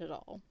Shakes did it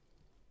all.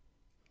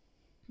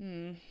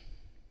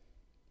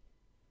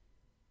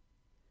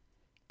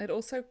 It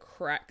also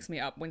cracks me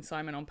up when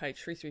Simon on page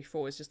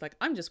 334 is just like,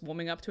 I'm just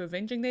warming up to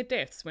avenging their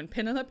deaths, when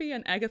Penelope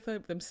and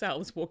Agatha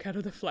themselves walk out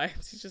of the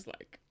flames. He's just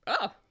like,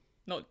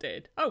 not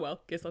dead. Oh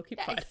well, guess I'll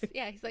keep fighting.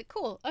 Yeah, he's like,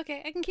 cool,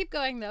 okay, I can keep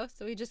going though.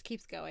 So he just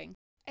keeps going.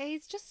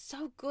 He's just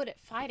so good at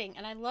fighting,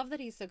 and I love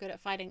that he's so good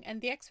at fighting, and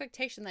the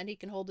expectation that he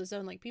can hold his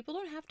own. Like, people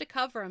don't have to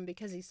cover him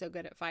because he's so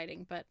good at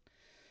fighting, but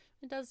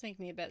it does make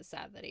me a bit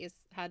sad that he's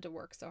had to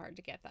work so hard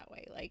to get that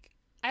way. Like,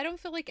 I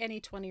don't feel like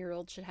any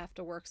 20-year-old should have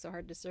to work so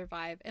hard to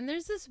survive. And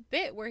there's this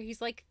bit where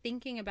he's like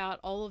thinking about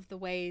all of the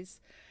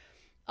ways,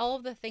 all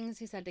of the things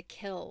he's had to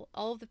kill,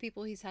 all of the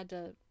people he's had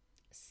to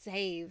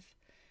save.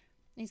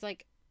 He's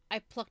like, I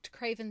plucked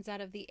cravens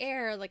out of the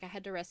air. Like, I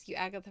had to rescue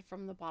Agatha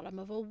from the bottom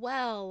of a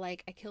well.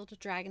 Like, I killed a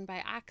dragon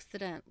by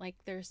accident. Like,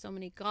 there's so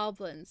many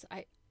goblins.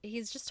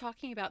 He's just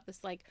talking about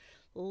this like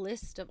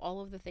list of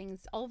all of the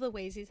things, all of the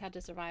ways he's had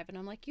to survive. And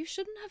I'm like, you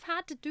shouldn't have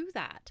had to do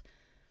that.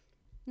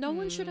 No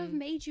one should have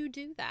made you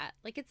do that.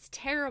 Like, it's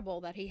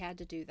terrible that he had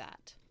to do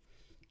that.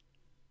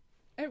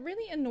 It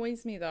really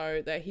annoys me,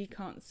 though, that he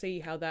can't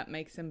see how that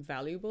makes him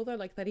valuable, though.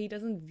 Like, that he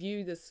doesn't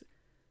view this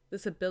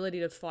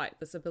ability to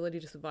fight, this ability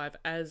to survive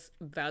as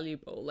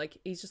valuable. Like,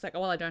 he's just like, oh,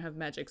 well, I don't have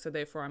magic, so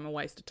therefore I'm a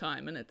waste of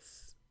time. And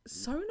it's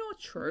so not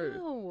true.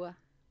 No.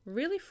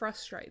 Really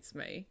frustrates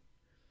me.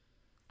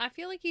 I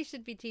feel like he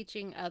should be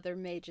teaching other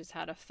mages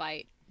how to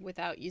fight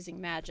without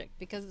using magic,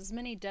 because as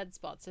many dead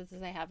spots as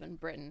they have in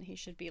Britain, he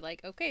should be like,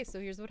 okay, so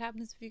here's what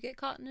happens if you get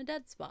caught in a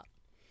dead spot.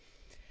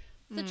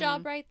 It's a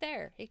job right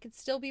there. It could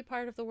still be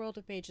part of the world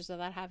of mages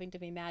without having to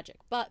be magic,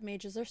 but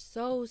mages are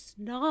so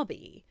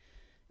snobby.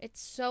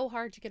 It's so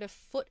hard to get a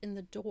foot in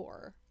the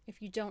door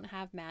if you don't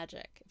have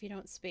magic, if you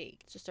don't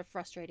speak. It's just a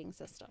frustrating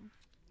system.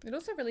 It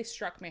also really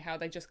struck me how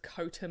they just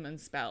coat him in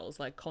spells,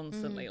 like,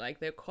 constantly. Like,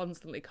 they're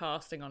constantly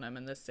casting on him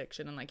in this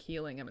section and, like,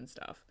 healing him and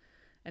stuff.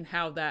 And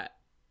how that,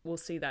 we'll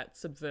see that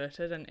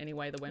subverted in any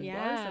way the wind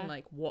blows, and,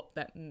 like, what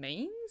that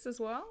means as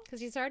well.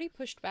 Because he's already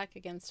pushed back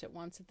against it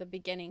once at the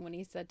beginning when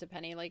he said to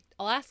Penny, like,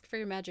 I'll ask for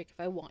your magic if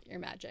I want your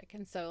magic.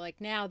 And so,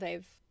 like, now they're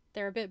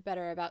a bit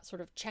better about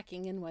sort of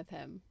checking in with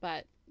him.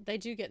 But they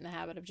do get in the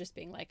habit of just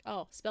being like,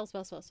 oh, spell,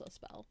 spell, spell, spell,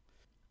 spell.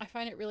 I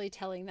find it really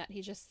telling that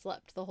he just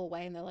slept the whole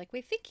way, and they're like,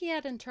 we think he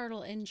had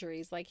internal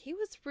injuries. Like, he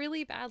was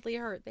really badly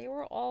hurt. They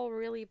were all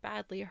really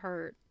badly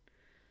hurt.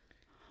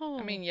 Oh.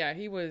 I mean, yeah,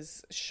 he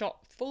was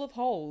shot full of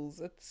holes.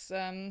 It's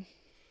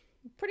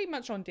pretty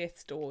much on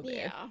death's door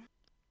there. Yeah.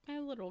 My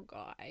little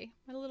guy.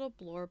 My little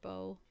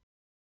Blorbo.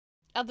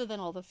 Other than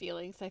all the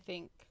feelings, I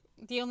think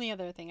the only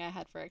other thing I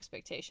had for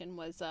expectation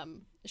was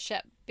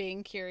Shep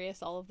being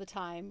curious all of the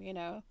time, you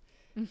know.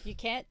 You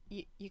can't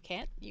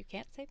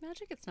save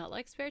magic. It's not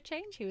like spare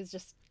change. He was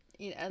just,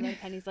 you know, and then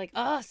Penny's like,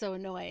 oh, so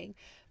annoying.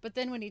 But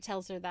then when he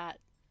tells her that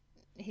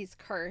he's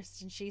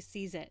cursed and she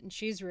sees it and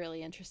she's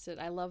really interested,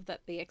 I love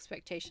that the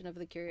expectation of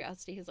the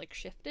curiosity has like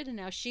shifted, and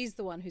now she's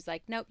the one who's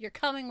like, nope, you're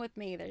coming with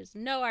me. There's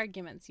no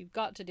arguments. You've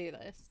got to do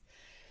this.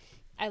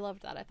 I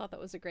loved that. I thought that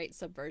was a great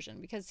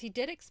subversion, because he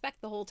did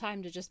expect the whole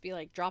time to just be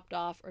like dropped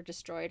off or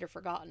destroyed or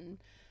forgotten.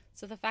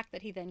 So the fact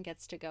that he then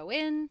gets to go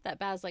in, that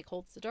Baz like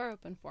holds the door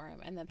open for him,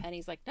 and then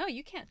Penny's like, no,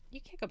 you can't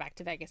go back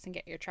to Vegas and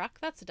get your truck.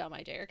 That's a dumb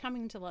idea. You're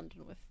coming to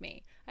London with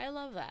me. I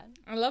love that.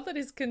 I love that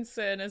his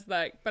concern is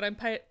like, but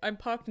I'm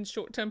parked in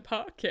short-term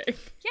parking.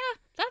 Yeah,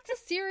 that's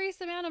a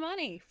serious amount of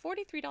money.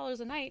 $43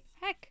 a night.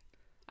 Heck,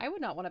 I would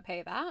not want to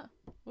pay that.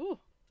 Ooh.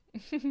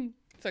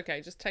 It's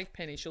okay. Just take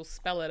Penny. She'll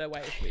spell it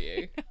away for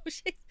you.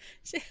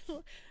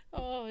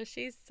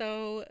 She's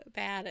so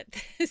bad at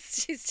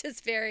this. She's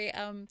just very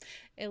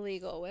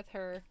illegal with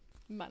her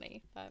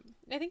money. But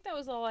I think that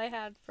was all I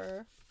had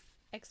for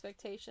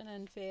expectation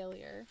and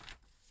failure.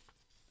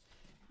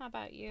 How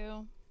about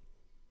you?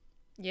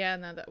 Yeah,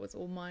 no, that was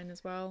all mine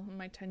as well.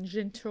 My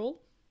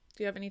tangential.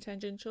 Do you have any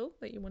tangential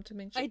that you want to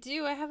mention? I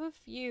do. I have a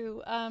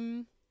few.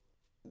 On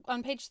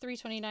page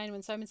 329,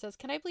 when Simon says,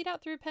 can I bleed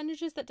out through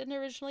appendages that didn't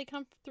originally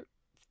come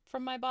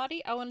from my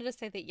body? I wanted to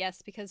say that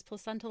yes, because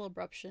placental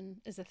abruption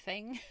is a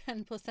thing,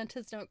 and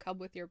placentas don't come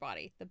with your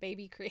body. The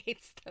baby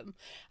creates them,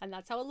 and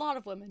that's how a lot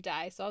of women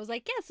die. So I was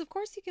like, yes, of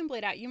course you can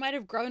bleed out. You might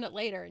have grown it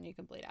later and you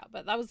can bleed out,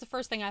 but that was the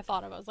first thing I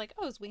thought of. I was like,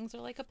 oh, his wings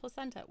are like a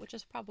placenta, which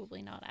is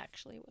probably not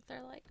actually what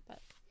they're like.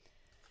 But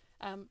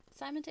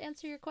Simon, to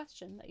answer your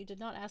question that you did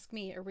not ask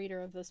me, a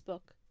reader of this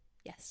book,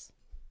 yes.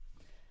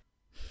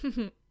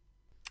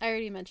 I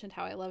already mentioned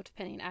how I loved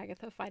Penny and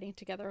Agatha fighting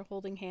together,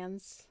 holding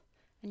hands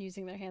and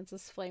using their hands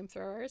as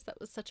flamethrowers. That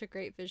was such a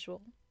great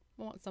visual.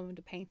 I want someone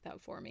to paint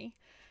that for me.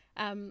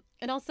 And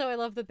also I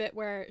love the bit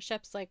where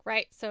Shep's like,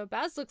 right, so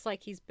Baz looks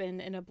like he's been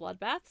in a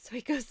bloodbath, so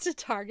he goes to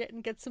Target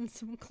and gets him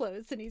some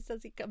clothes, and he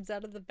says he comes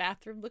out of the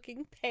bathroom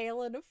looking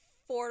pale and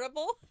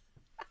affordable.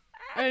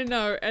 I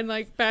know, and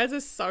like Baz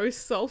is so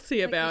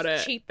salty about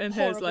it, cheap, and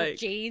horrible has like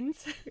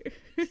jeans.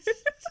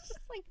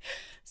 Like,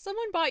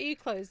 someone bought you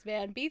clothes,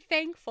 man. Be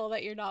thankful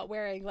that you're not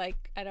wearing,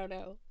 like, I don't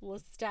know,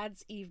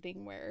 Lestat's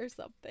evening wear or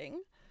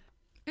something.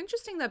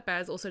 Interesting that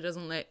Baz also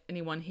doesn't let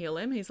anyone heal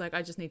him. He's like,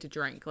 I just need to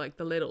drink. Like,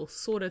 the lid will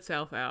sort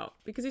itself out.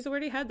 Because he's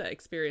already had that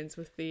experience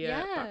with the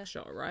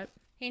buckshot, right?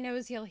 He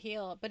knows he'll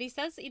heal. But he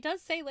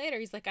does say later,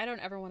 he's like, I don't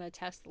ever want to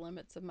test the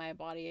limits of my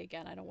body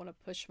again. I don't want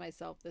to push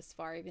myself this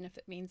far, even if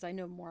it means I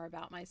know more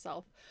about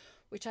myself.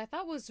 Which I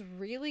thought was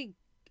really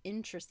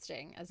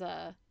interesting as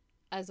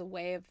a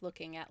way of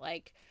looking at,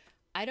 like,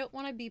 I don't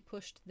want to be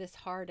pushed this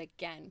hard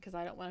again because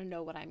I don't want to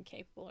know what I'm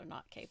capable or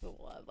not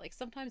capable of. Like,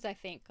 sometimes I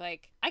think,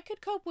 like, I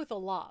could cope with a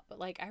lot, but,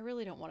 like, I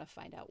really don't want to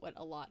find out what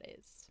a lot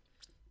is.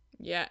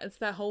 Yeah, it's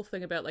that whole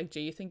thing about, like,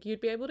 do you think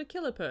you'd be able to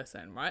kill a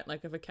person, right?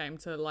 Like, if it came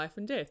to life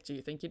and death, do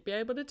you think you'd be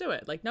able to do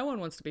it? Like, no one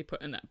wants to be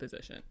put in that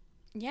position.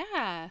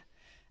 Yeah.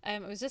 I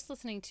was just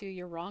listening to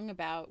You're Wrong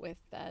About with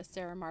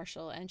Sarah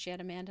Marshall, and she had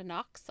Amanda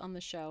Knox on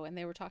the show, and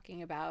they were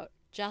talking about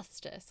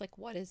justice, like,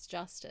 what is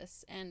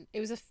justice? And it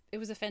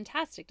was a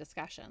fantastic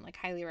discussion, like,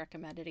 highly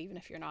recommended, even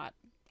if you're not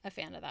a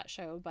fan of that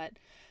show. But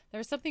there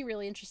was something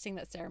really interesting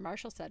that Sarah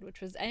Marshall said,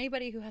 which was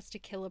anybody who has to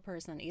kill a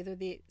person, either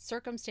the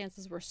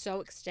circumstances were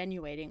so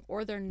extenuating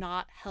or they're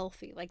not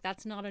healthy, like,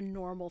 that's not a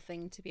normal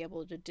thing to be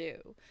able to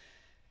do.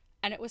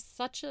 And it was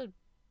such a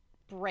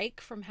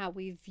break from how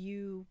we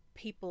view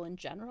people in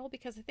general,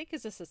 because I think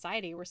as a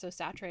society we're so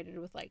saturated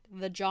with, like,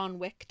 the John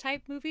Wick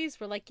type movies.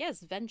 We're like,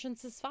 yes,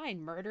 vengeance is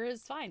fine, murder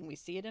is fine, we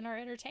see it in our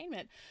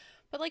entertainment.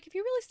 But, like, if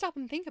you really stop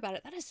and think about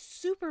it, that is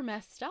super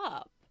messed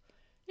up.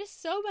 It is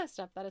so messed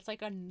up that it's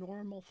like a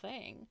normal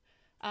thing.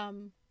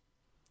 And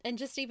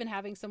just even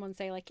having someone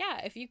say, like,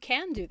 yeah, if you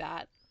can do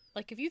that,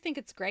 like, if you think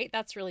it's great,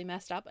 that's really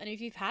messed up, and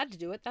if you've had to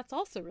do it, that's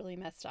also really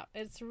messed up.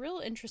 It's a real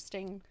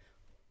interesting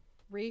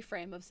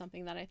reframe of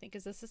something that I think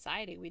as a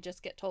society we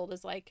just get told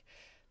is, like,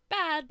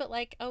 bad, but,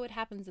 like, oh, it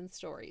happens in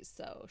stories,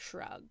 so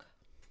shrug.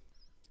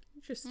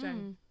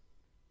 Interesting.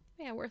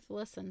 Yeah, worth a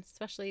listen,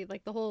 especially,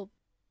 like, the whole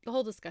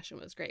discussion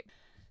was great.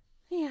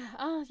 Yeah,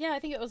 I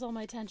think it was all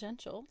my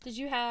tangential. Did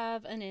you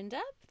have an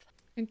in-depth?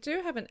 I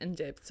do have an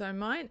in-depth. So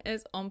mine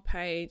is on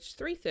page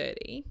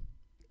 330,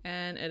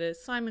 and it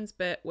is Simon's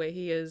bit where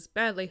he is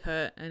badly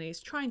hurt and he's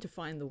trying to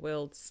find the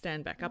will to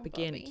stand back up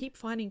again and keep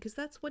fighting, because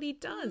that's what he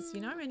does,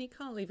 you know, and he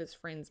can't leave his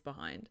friends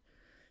behind.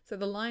 So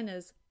the line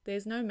is,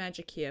 there's no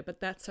magic here,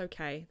 but that's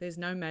okay. There's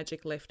no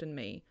magic left in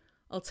me.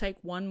 I'll take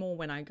one more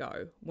when I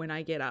go. When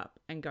I get up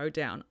and go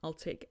down, I'll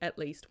take at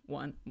least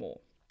one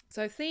more.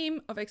 So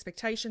theme of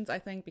expectations, I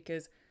think,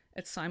 because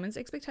it's Simon's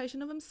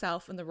expectation of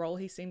himself and the role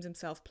he seems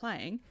himself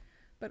playing,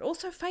 but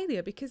also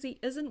failure because he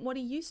isn't what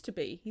he used to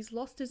be. He's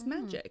lost his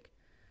magic.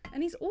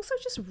 And he's also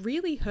just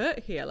really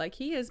hurt here. Like,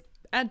 he is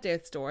at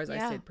death's door, as I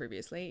said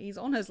previously. He's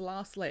on his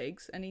last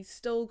legs and he's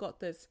still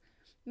got this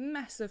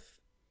massive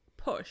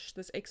push,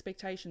 this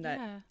expectation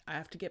that I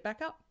have to get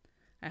back up.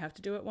 I have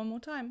to do it one more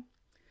time.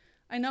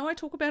 I know I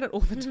talk about it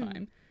all the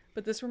time,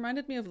 but this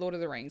reminded me of Lord of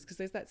the Rings, because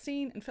there's that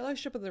scene in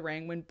Fellowship of the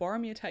Ring when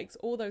Boromir takes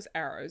all those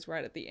arrows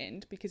right at the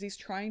end because he's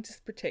trying to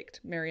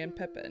protect Merry and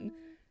Pippin,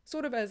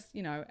 sort of as,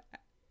 you know,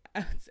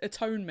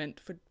 atonement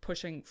for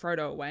pushing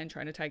Frodo away and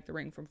trying to take the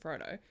ring from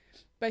Frodo.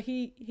 But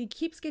he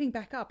keeps getting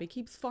back up, he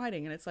keeps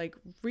fighting, and it's like,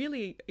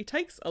 really, it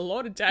takes a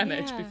lot of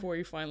damage before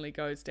he finally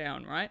goes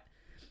down, right?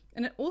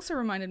 And it also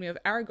reminded me of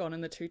Aragorn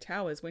in the Two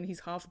Towers when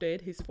he's half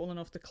dead, he's fallen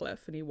off the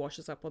cliff and he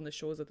washes up on the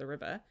shores of the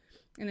river.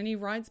 And then he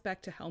rides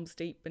back to Helm's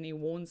Deep and he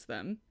warns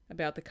them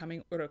about the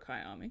coming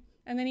Uruk-hai army.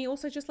 And then he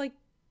also just, like,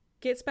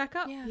 gets back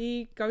up. Yeah.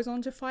 He goes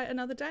on to fight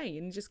another day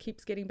and he just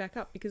keeps getting back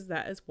up, because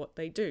that is what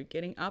they do.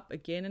 Getting up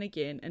again and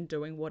again and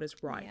doing what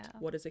is right,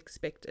 what is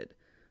expected,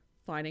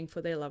 fighting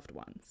for their loved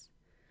ones.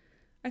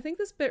 I think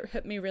this bit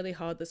hit me really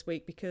hard this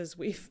week because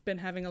we've been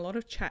having a lot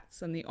of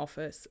chats in the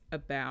office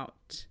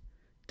about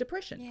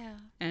depression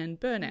and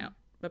burnout,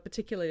 but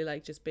particularly,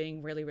 like, just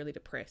being really, really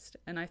depressed.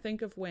 And I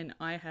think of when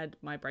I had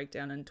my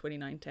breakdown in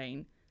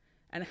 2019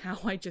 and how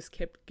I just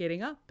kept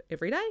getting up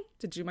every day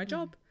to do my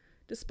job,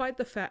 despite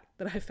the fact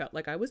that I felt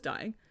like I was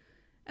dying.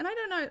 And I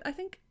don't know, I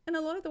think in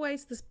a lot of the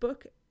ways this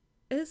book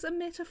is a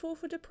metaphor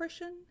for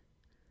depression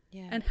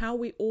and how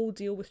we all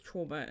deal with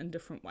trauma in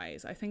different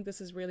ways. I think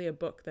this is really a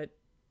book that,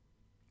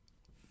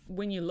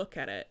 when you look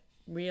at it,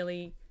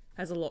 really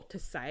has a lot to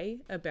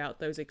say about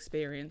those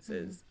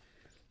experiences.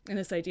 And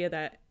this idea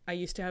that I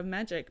used to have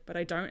magic, but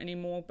I don't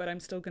anymore, but I'm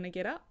still going to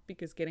get up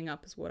because getting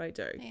up is what I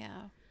do.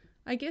 Yeah.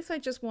 I guess I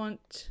just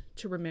want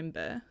to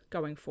remember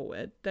going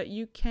forward that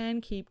you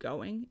can keep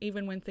going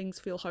even when things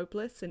feel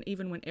hopeless, and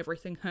even when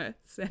everything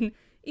hurts, and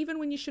even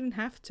when you shouldn't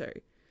have to.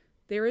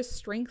 There is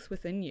strength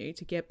within you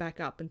to get back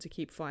up and to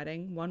keep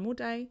fighting one more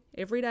day,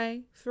 every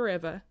day,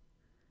 forever.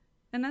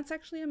 And that's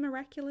actually a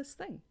miraculous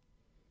thing.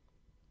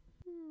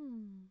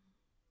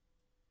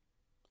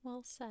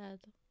 Well said.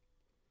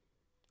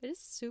 It is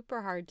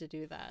super hard to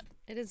do that.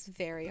 It is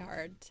very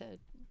hard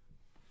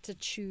to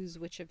choose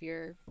which of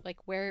your, like,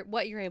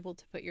 what you're able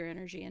to put your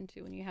energy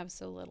into when you have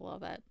so little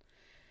of it.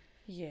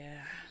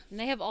 Yeah. And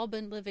they have all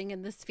been living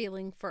in this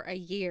feeling for a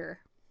year.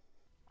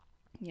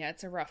 Yeah,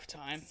 it's a rough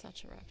time.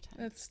 Such a rough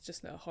time. It's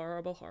just a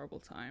horrible, horrible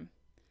time.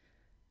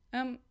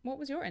 What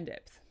was your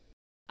in-depth?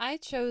 I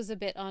chose a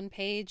bit on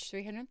page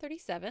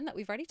 337 that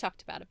we've already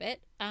talked about a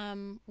bit.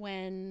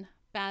 When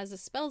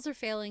Baz's spells are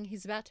failing,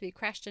 he's about to be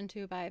crashed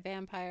into by a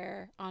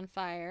vampire on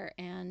fire,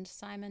 and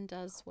Simon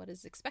does what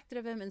is expected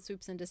of him and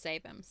swoops in to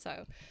save him.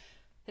 So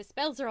his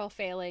spells are all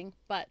failing,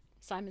 but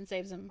Simon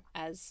saves him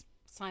as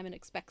Simon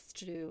expects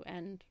to do,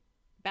 and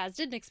Baz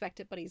didn't expect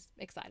it, but he's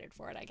excited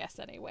for it, I guess,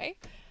 anyway.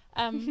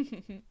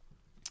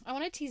 I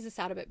want to tease this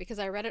out a bit because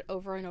I read it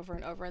over and over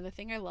and over, and the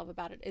thing I love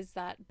about it is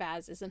that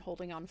Baz isn't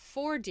holding on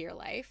for dear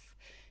life.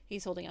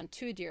 He's holding on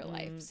to dear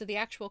life. So the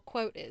actual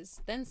quote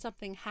is, "Then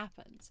something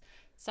happens.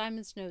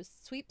 Simon's nose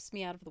sweeps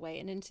me out of the way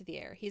and into the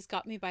air. He's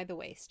got me by the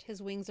waist.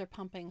 His wings are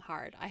pumping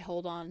hard. I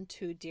hold on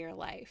to dear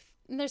life."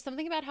 And there's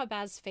something about how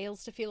Baz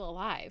fails to feel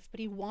alive, but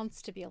he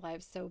wants to be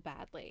alive so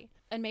badly.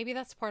 And maybe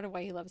that's part of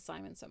why he loves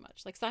Simon so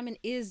much. Like, Simon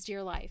is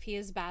dear life. He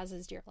is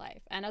Baz's dear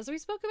life. And as we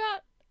spoke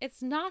about,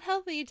 it's not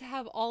healthy to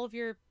have all of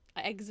your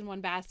eggs in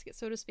one basket,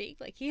 so to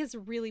speak. Like, he has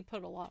really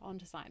put a lot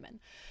onto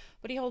Simon,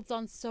 but he holds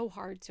on so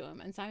hard to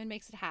him, and Simon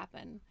makes it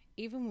happen,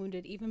 even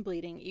wounded, even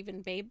bleeding,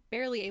 even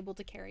barely able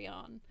to carry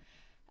on.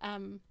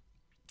 And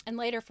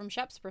later, from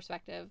Shep's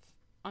perspective,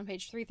 on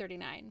page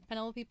 339,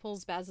 Penelope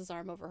pulls Baz's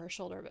arm over her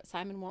shoulder, but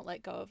Simon won't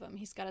let go of him.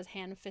 He's got his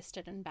hand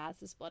fisted in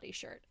Baz's bloody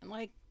shirt. And,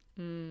 like,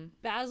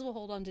 Baz will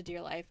hold on to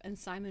dear life, and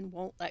Simon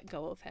won't let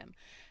go of him.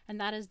 And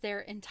that is their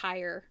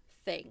entire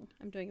thing.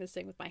 I'm doing this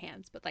thing with my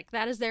hands, but, like,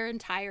 that is their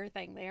entire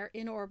thing. They are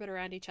in orbit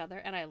around each other,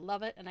 and I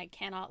love it, and I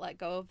cannot let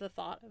go of the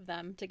thought of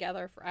them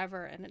together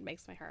forever, and it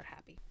makes my heart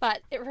happy.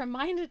 But it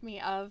reminded me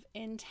of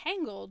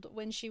Entangled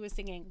when she was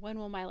singing "When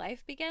Will My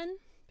Life Begin?"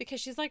 Because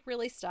she's, like,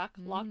 really stuck,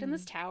 locked in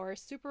this tower,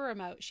 super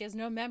remote. She has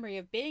no memory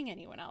of being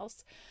anyone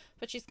else,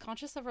 but she's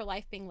conscious of her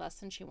life being less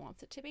than she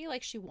wants it to be.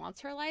 Like, she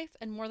wants her life,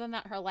 and more than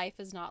that, her life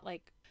is not,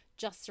 like,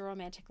 just a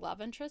romantic love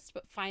interest,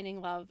 but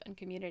finding love and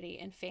community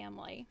and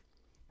family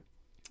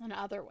in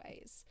other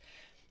ways.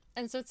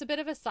 And so it's a bit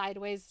of a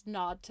sideways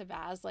nod to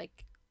Baz.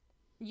 Like,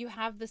 you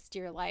have this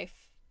dear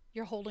life,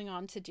 you're holding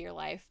on to dear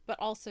life, but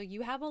also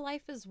you have a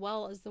life as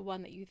well as the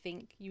one that you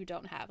think you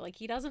don't have. Like,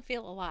 he doesn't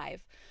feel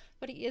alive,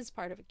 but he is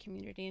part of a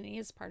community, and he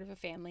is part of a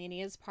family, and he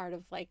is part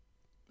of, like,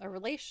 a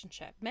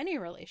relationship, many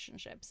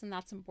relationships, and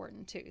that's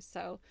important too.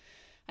 So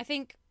I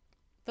think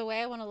the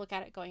way I want to look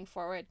at it going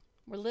forward,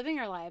 we're living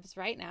our lives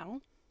right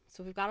now,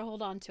 so we've got to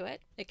hold on to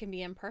it. It can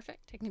be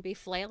imperfect, it can be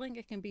flailing,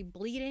 it can be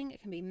bleeding,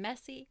 it can be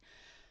messy,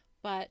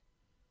 but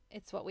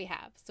it's what we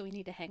have, so we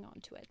need to hang on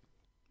to it.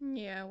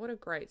 Yeah, what a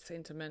great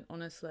sentiment,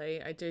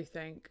 honestly. I do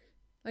think,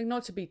 like,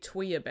 not to be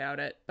twee about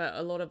it, but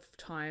a lot of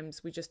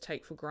times we just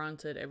take for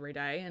granted every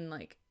day, and,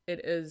 like,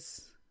 it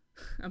is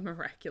a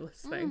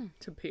miraculous thing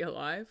to be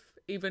alive.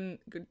 Even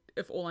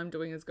if all I'm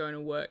doing is going to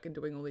work and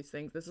doing all these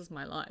things, this is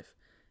my life,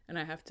 and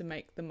I have to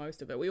make the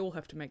most of it. We all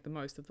have to make the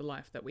most of the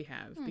life that we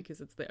have because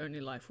it's the only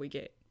life we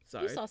get.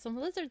 So you saw some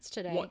lizards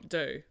today. What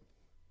do?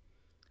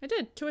 I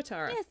did,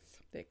 tuatara. Yes.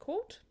 They're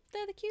called.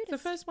 They're the cutest. The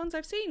first ones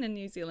I've seen in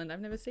New Zealand. I've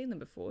never seen them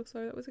before,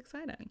 so that was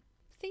exciting.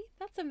 See,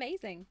 that's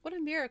amazing. What a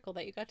miracle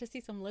that you got to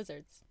see some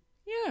lizards.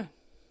 Yeah.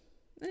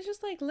 It's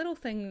just, like, little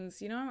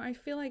things, you know? I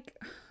feel like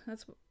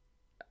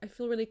I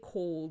feel really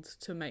called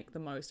to make the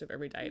most of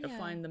every day, to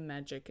find the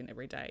magic in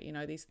every day. You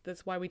know,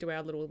 that's why we do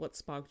our little what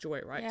spark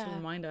joy, right? Yeah. To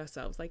remind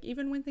ourselves, like,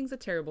 even when things are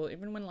terrible,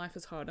 even when life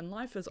is hard, and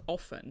life is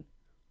often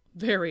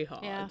very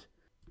hard,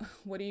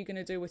 what are you going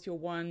to do with your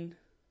one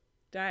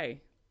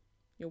day?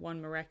 Your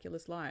one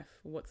miraculous life?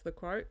 What's the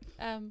quote?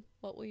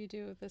 What will you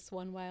do with this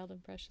one wild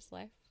and precious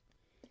life?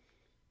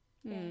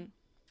 Yeah.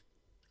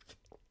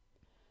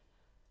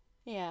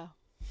 Yeah.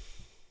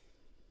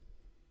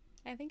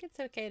 I think it's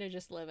okay to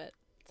just live it.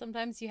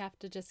 Sometimes you have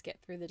to just get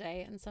through the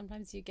day, and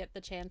sometimes you get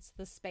the chance,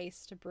 the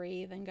space to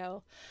breathe and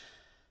go,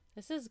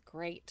 this is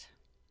great.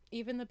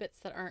 Even the bits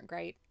that aren't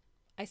great,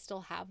 I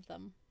still have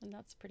them, and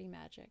that's pretty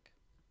magic.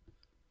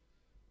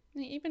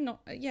 Even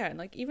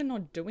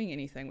not doing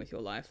anything with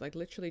your life, like,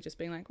 literally just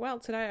being like, well,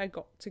 today I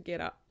got to get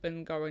up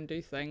and go and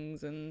do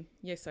things, and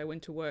yes, I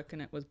went to work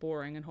and it was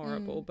boring and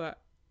horrible,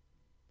 but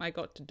I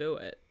got to do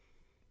it,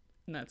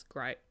 and that's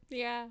great.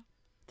 Yeah.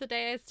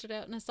 Today I stood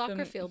out in a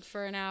soccer field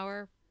for an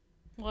hour,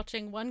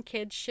 watching one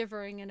kid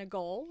shivering in a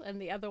goal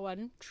and the other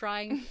one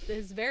trying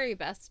his very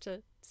best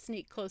to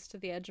sneak close to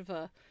the edge of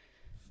a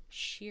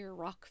sheer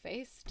rock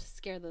face to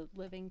scare the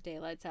living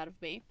daylights out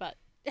of me, but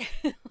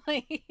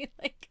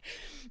like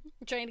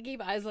trying to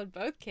keep eyes on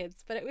both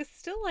kids. But it was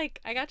still, like,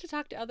 I got to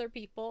talk to other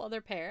people,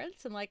 other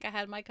parents, and, like, I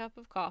had my cup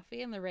of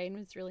coffee, and the rain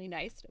was really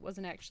nice. It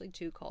wasn't actually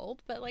too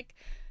cold, but, like,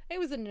 it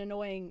was an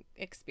annoying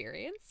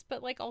experience,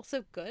 but, like,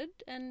 also good.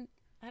 And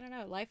I don't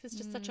know. Life is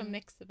just such a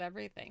mix of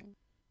everything.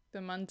 The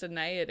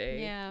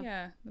mundanity. Yeah.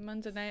 Yeah, the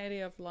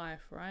mundanity of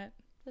life, right?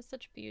 There's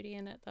such beauty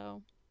in it,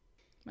 though.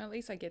 Well, at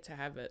least I get to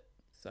have it.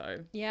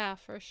 So yeah,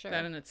 for sure.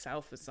 That in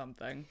itself is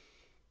something.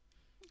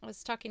 I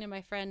was talking to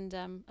my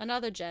friend,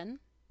 another Jen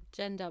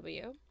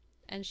W,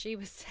 and she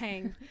was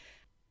saying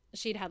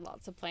she'd had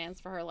lots of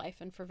plans for her life,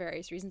 and for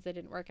various reasons they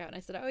didn't work out. And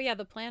I said, oh yeah,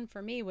 the plan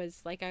for me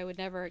was like I would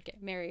never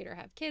get married or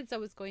have kids. I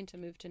was going to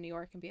move to New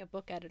York and be a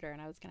book editor,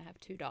 and I was going to have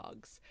 2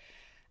 dogs.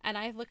 And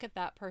I look at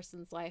that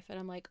person's life and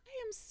I'm like,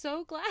 I am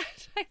so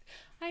glad.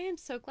 I am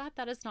so glad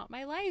that is not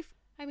my life.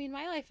 I mean,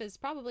 my life is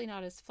probably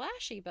not as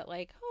flashy, but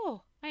like,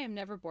 oh, I am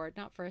never bored,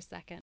 not for a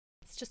second.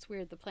 It's just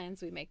weird the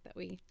plans we make that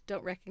we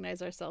don't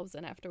recognize ourselves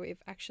in after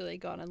we've actually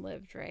gone and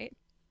lived, right?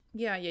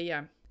 Yeah.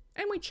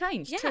 And we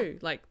change too.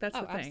 Like, that's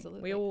the thing.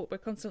 Absolutely. We're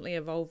constantly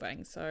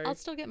evolving. So I'll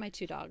still get my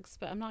 2 dogs,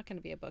 but I'm not going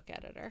to be a book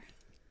editor.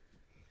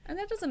 And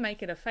that doesn't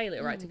make it a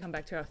failure, right? To come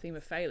back to our theme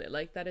of failure.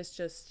 Like, that is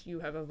just you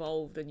have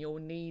evolved and your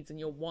needs and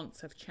your wants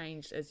have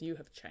changed as you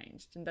have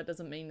changed. And that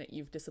doesn't mean that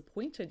you've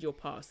disappointed your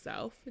past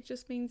self. It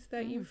just means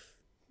that you've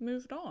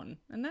moved on.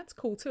 And that's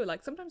cool too.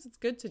 Like, sometimes it's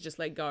good to just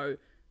let go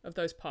of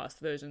those past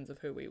versions of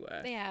who we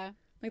were. Yeah.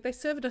 Like, they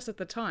served us at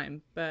the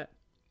time, but...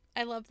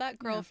 I love that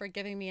girl for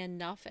giving me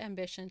enough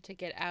ambition to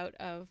get out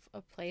of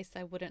a place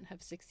I wouldn't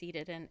have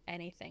succeeded in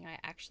anything I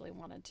actually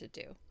wanted to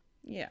do.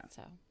 Yeah.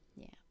 So,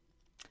 yeah.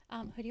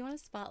 Who do you want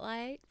to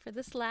spotlight for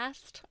this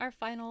our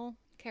final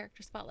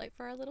character spotlight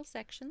for our little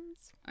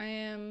sections? I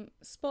am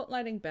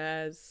spotlighting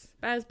Baz.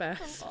 Baz,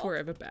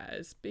 forever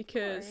Baz,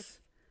 because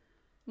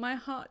my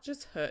heart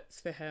just hurts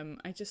for him.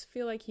 I just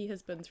feel like he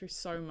has been through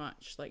so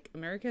much. Like,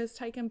 America has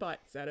taken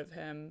bites out of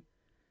him.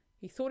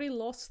 He thought he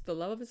lost the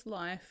love of his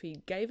life.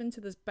 He gave into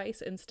this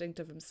base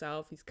instinct of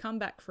himself. He's come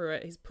back through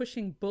it. He's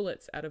pushing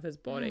bullets out of his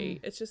body.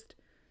 It's just...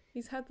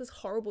 He's had this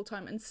horrible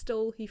time, and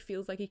still he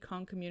feels like he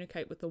can't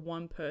communicate with the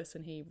one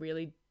person he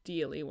really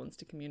dearly wants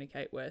to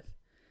communicate with.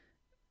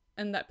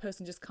 And that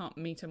person just can't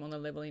meet him on the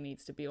level he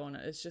needs to be on.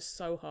 It's just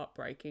so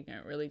heartbreaking.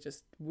 It really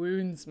just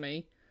wounds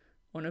me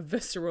on a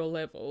visceral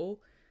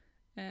level.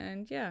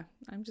 And yeah,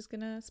 I'm just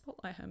going to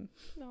spotlight him.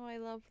 Oh, I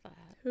love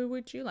that. Who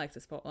would you like to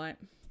spotlight?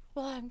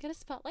 Well, I'm going to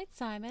spotlight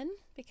Simon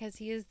because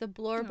he is the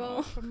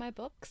Blorbo from my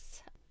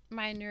books.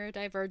 My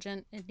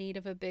neurodivergent in need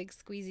of a big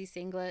squeezy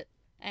singlet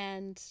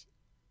and...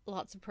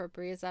 lots of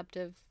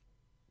proprioceptive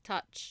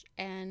touch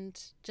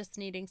and just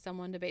needing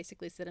someone to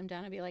basically sit him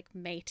down and be like,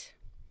 mate,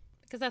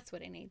 because that's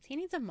what he needs. He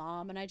needs a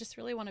mom, and I just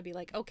really want to be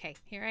like, okay,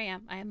 here I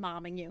am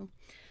momming you.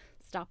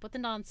 Stop with the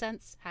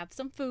nonsense. Have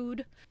some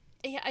food.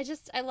 Yeah,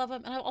 I love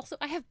him. And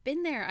I have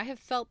been there. I have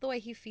felt the way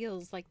he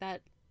feels, like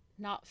that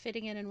not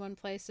fitting in one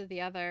place or the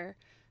other,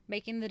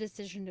 making the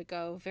decision to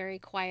go very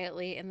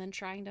quietly and then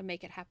trying to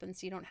make it happen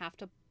so you don't have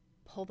to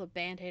pull the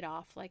Band-Aid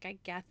off. Like, I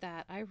get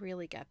that. I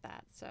really get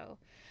that. So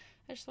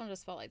I just wanted to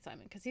spotlight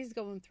Simon because he's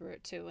going through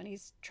it too, and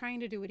he's trying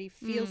to do what he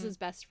feels is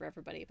best for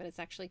everybody, but it's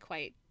actually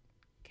quite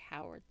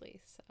cowardly.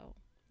 So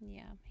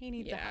yeah, he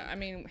needs a hug. I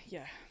mean,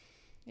 yeah,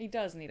 he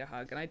does need a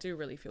hug, and I do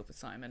really feel for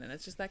Simon. And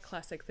it's just that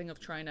classic thing of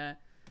trying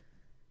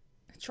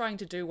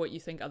to do what you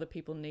think other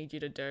people need you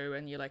to do,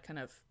 and you're like kind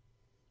of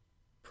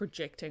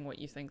projecting what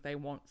you think they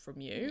want from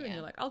you, and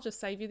you're like, I'll just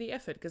save you the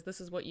effort because this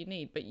is what you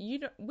need. But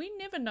we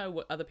never know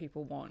what other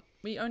people want.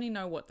 We only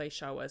know what they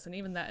show us, and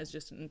even that is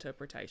just an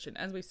interpretation.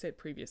 As we said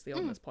previously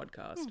on this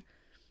podcast,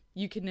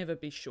 you can never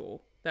be sure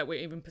that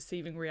we're even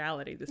perceiving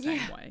reality the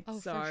same way. Oh,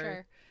 so for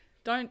sure.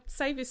 Don't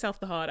save yourself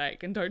the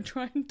heartache, and don't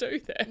try and do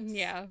this.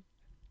 Yeah,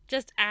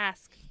 just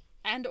ask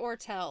and or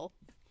tell.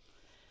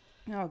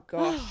 Oh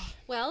gosh.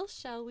 Well,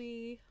 shall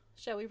we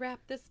wrap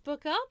this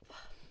book up?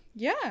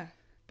 Yeah.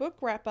 Book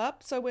wrap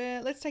up. So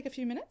let's take a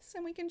few minutes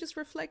and we can just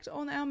reflect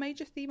on our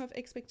major theme of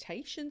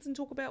expectations and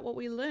talk about what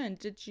we learned.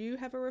 Did you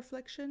have a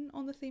reflection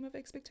on the theme of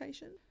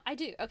expectation? I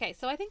do. Okay,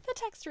 so I think the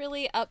text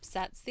really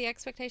upsets the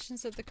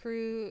expectations that the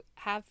crew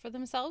have for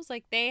themselves.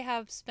 Like, they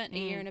have spent a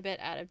year and a bit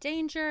out of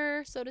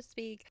danger, so to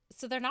speak.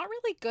 So they're not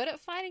really good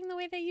at fighting the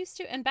way they used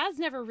to. And Baz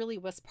never really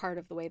was part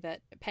of the way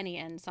that Penny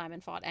and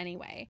Simon fought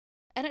anyway.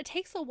 And it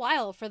takes a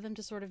while for them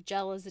to sort of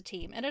gel as a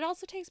team. And it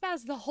also takes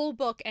Baz the whole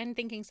book and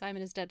thinking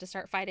Simon is dead to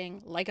start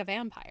fighting like a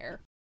vampire.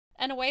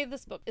 In a way,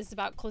 this book is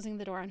about closing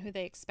the door on who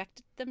they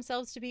expect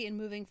themselves to be and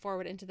moving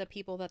forward into the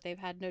people that they've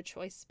had no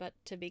choice but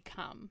to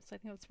become. So I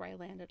think that's where I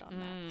landed on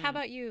that. How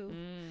about you? Do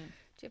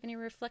you have any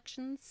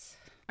reflections?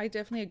 I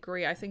definitely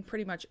agree. I think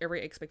pretty much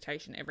every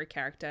expectation every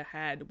character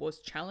had was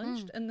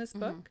challenged in this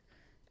book.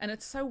 And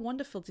it's so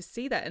wonderful to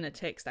see that in a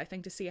text. I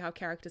think to see how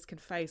characters can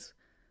face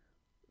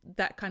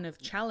that kind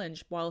of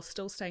challenge while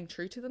still staying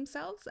true to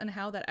themselves, and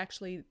how that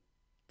actually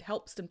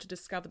helps them to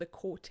discover the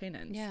core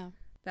tenets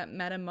that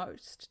matter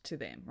most to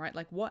them, right?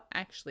 Like, what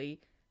actually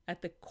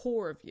at the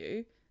core of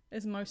you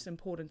is most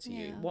important to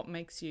you, what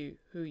makes you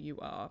who you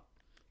are.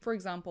 For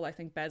example, I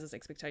think Baz's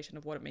expectation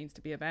of what it means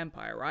to be a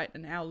vampire, right?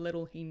 And how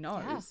little he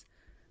knows.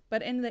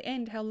 But in the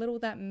end, how little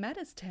that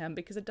matters to him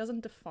because it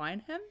doesn't define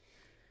him.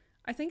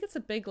 I think it's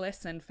a big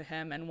lesson for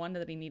him and one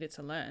that he needed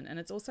to learn. And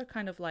it's also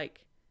kind of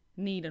like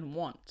need and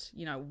want.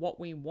 You know, what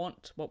we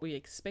want, what we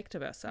expect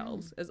of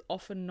ourselves is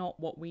often not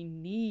what we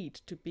need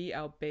to be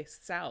our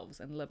best selves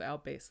and live our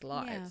best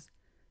lives.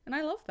 Yeah. And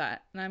I love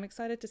that. And I'm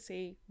excited to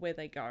see where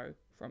they go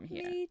from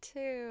here. Me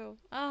too.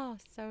 Oh,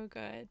 so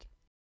good.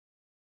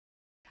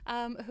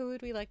 Who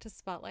would we like to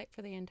spotlight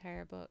for the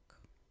entire book?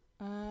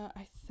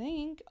 I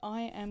think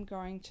I am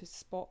going to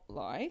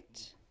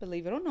spotlight,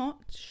 believe it or not,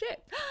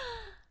 Shep.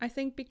 I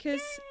think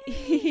because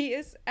he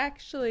is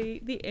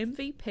actually the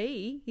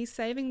MVP. He's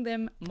saving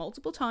them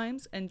multiple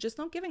times and just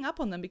not giving up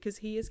on them because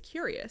he is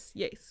curious,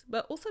 yes,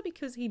 but also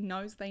because he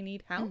knows they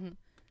need help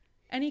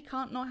and he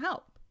can't not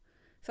help.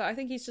 So I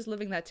think he's just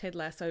living that Ted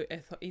Lasso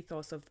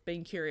ethos of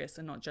being curious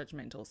and not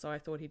judgmental. So I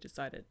thought he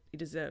decided he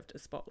deserved a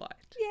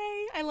spotlight.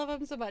 Yay! I love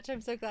him so much.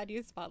 I'm so glad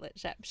you spotlit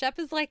Shep. Shep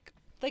is like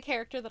the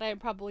character that I am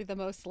probably the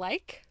most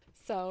like.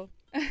 So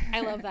I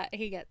love that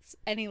he gets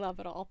any love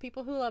at all.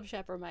 People who love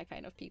Shep are my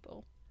kind of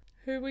people.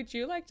 Who would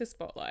you like to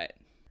spotlight?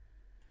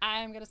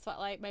 I'm going to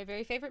spotlight my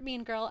very favorite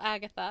mean girl,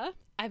 Agatha.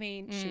 I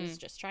mean, she was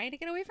just trying to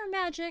get away from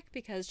magic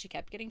because she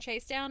kept getting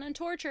chased down and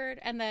tortured.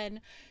 And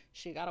then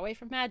she got away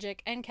from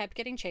magic and kept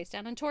getting chased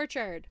down and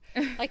tortured.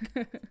 Like,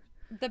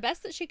 the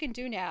best that she can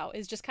do now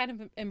is just kind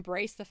of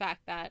embrace the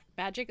fact that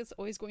magic is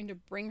always going to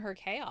bring her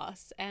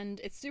chaos. And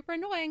it's super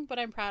annoying, but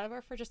I'm proud of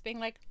her for just being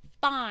like,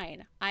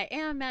 fine, I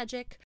am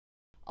magic.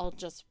 I'll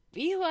just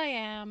be who I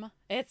am.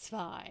 It's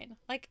fine.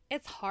 Like,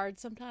 it's hard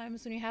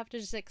sometimes when you have to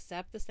just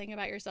accept this thing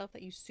about yourself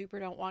that you super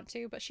don't want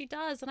to, but she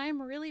does, and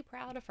I'm really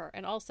proud of her.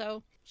 And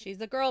also,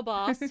 she's a girl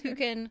boss who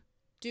can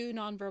do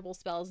nonverbal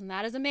spells, and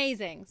that is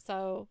amazing.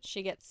 So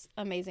she gets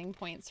amazing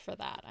points for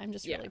that. I'm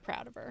just really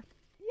proud of her.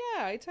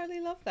 Yeah, I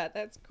totally love that.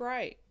 That's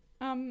great.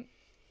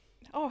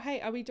 Oh, hey,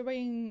 are we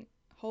doing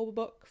whole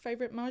book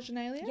favorite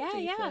marginalia? Yeah, do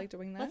you feel like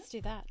doing that? Let's do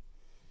that.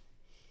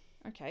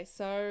 Okay,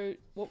 so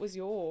what was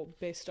your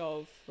best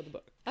of for the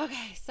book?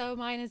 Okay, so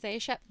mine is a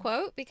Shep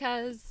quote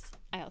because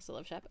I also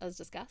love Shep, as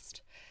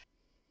discussed.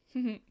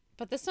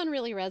 But this one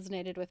really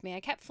resonated with me. I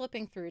kept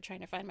flipping through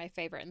trying to find my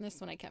favorite, and this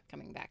one I kept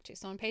coming back to.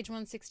 So on page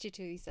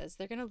 162, he says,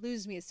 "They're going to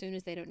lose me as soon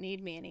as they don't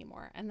need me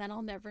anymore, and then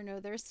I'll never know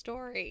their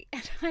story."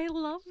 And I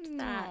loved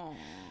that. Aww.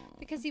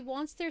 Because he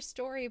wants their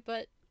story,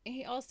 but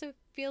he also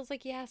feels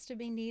like he has to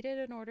be needed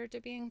in order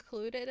to be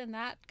included, and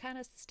that kind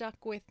of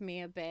stuck with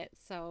me a bit.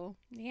 So,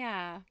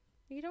 yeah.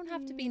 You don't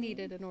have to be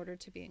needed in order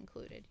to be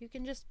included. You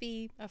can just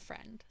be a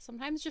friend.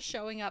 Sometimes just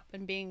showing up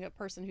and being a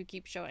person who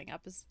keeps showing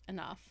up is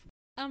enough.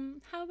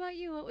 How about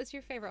you? What was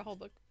your favorite whole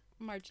book,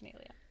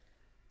 marginalia?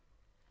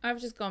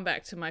 I've just gone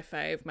back to my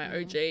fave, my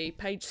OG,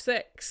 page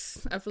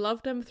 6. I've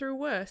loved him through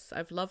worse.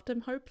 I've loved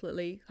him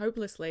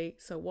hopelessly,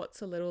 so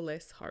what's a little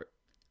less hope?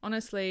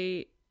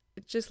 Honestly,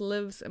 it just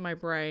lives in my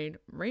brain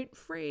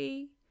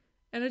rent-free,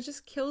 and it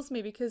just kills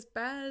me because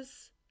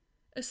Baz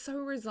is so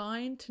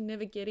resigned to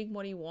never getting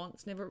what he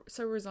wants,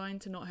 so resigned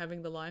to not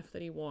having the life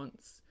that he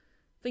wants,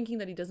 thinking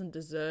that he doesn't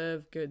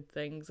deserve good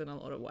things in a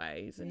lot of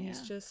ways. And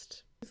he's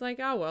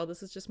like, oh, well,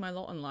 this is just my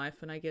lot in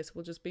life, and I guess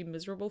we'll just be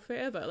miserable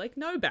forever. Like,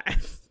 no,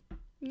 Baz.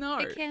 No.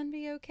 It can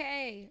be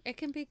okay. It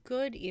can be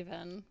good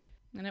even.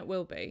 And it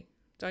will be.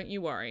 Don't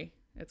you worry.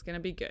 It's going to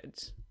be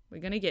good.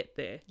 We're going to get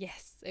there.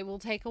 Yes, it will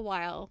take a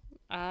while,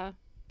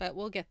 but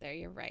we'll get there.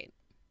 You're right.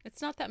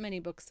 It's not that many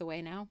books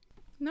away now.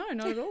 No,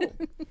 not at all.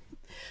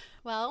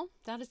 Well,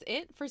 that is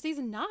it for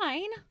season 9.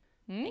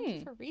 Thank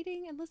you for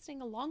reading and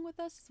listening along with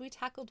us as we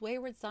tackled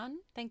Wayward Son.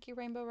 Thank you,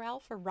 Rainbow Rowell,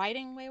 for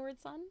writing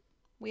Wayward Son.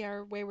 We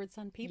are Wayward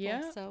Son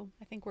people, so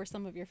I think we're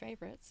some of your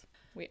favorites.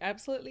 We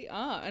absolutely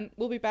are. And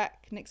we'll be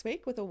back next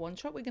week with a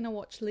one-shot. We're going to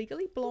watch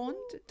Legally Blonde,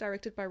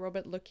 directed by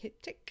Robert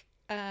Luketic.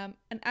 An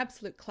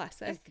absolute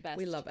classic. It's the best.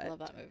 We love it. I love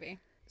that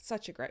movie.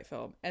 Such a great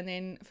film. And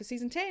then for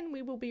season 10,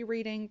 we will be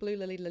reading Blue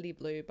Lily, Lily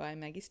Blue by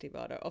Maggie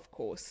Stiefvater, of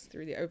course,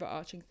 through the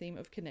overarching theme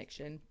of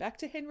connection. Back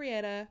to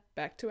Henrietta,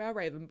 back to our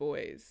Raven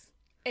boys.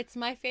 It's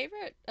my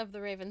favorite of the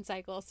Raven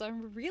cycle, so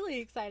I'm really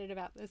excited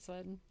about this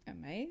one.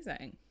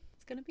 Amazing.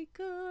 It's going to be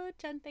good.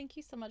 Jen, thank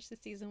you so much. This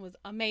season was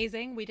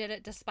amazing. We did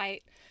it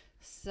despite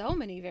so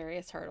many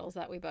various hurdles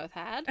that we both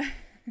had.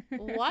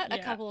 What a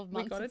couple of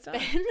months it's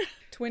been.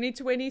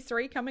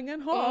 2023 coming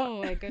in hot.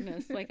 Oh my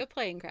goodness, like a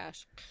plane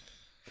crash.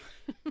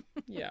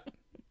 Yeah.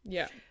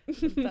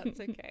 That's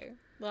okay.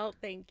 Well,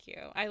 thank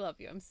you. I love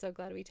you. I'm so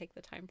glad we take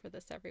the time for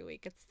this every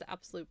week. It's the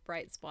absolute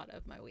bright spot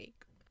of my week.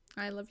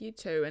 I love you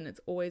too, and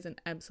it's always an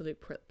absolute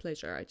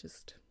pleasure. I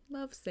just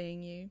love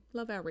seeing you,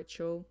 love our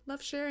ritual,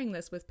 love sharing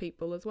this with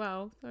people as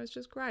well. So it's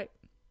just great.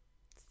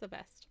 It's the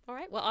best. All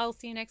right. Well, I'll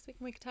see you next week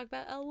and we can talk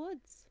about Elle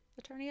Woods,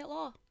 attorney at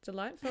law.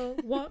 Delightful.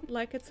 What?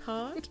 Like it's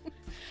hard?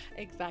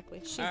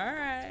 Exactly. All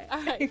right.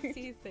 All right.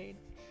 See you soon.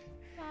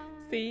 Bye.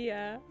 See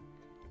ya.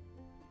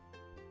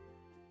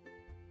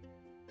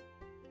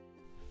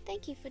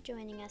 Thank you for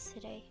joining us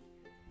today.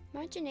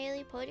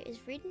 Marginalia Pod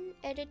is written,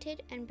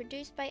 edited, and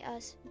produced by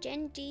us,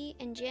 Jen D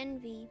and Jen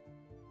V.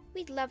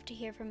 We'd love to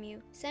hear from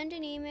you. Send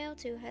an email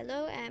to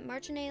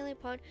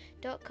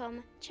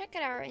hello@marginaliapod.com, check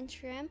out our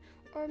Instagram,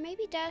 or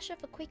maybe dash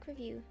off a quick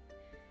review.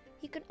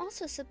 You can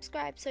also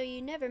subscribe so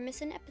you never miss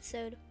an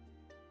episode.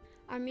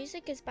 Our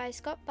music is by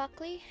Scott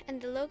Buckley,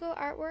 and the logo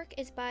artwork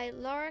is by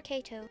Laura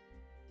Cato.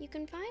 You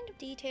can find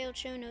detailed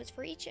show notes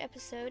for each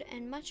episode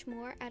and much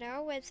more at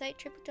our website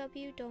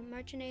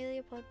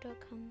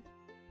www.marginaliapod.com.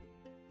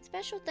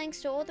 Special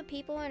thanks to all the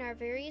people in our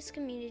various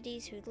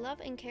communities whose love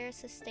and care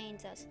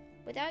sustains us.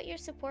 Without your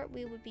support,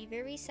 we would be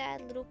very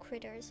sad little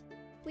critters.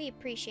 We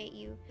appreciate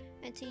you.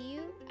 And to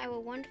you, our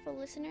wonderful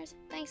listeners,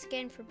 thanks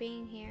again for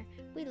being here.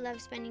 We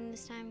love spending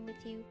this time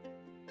with you.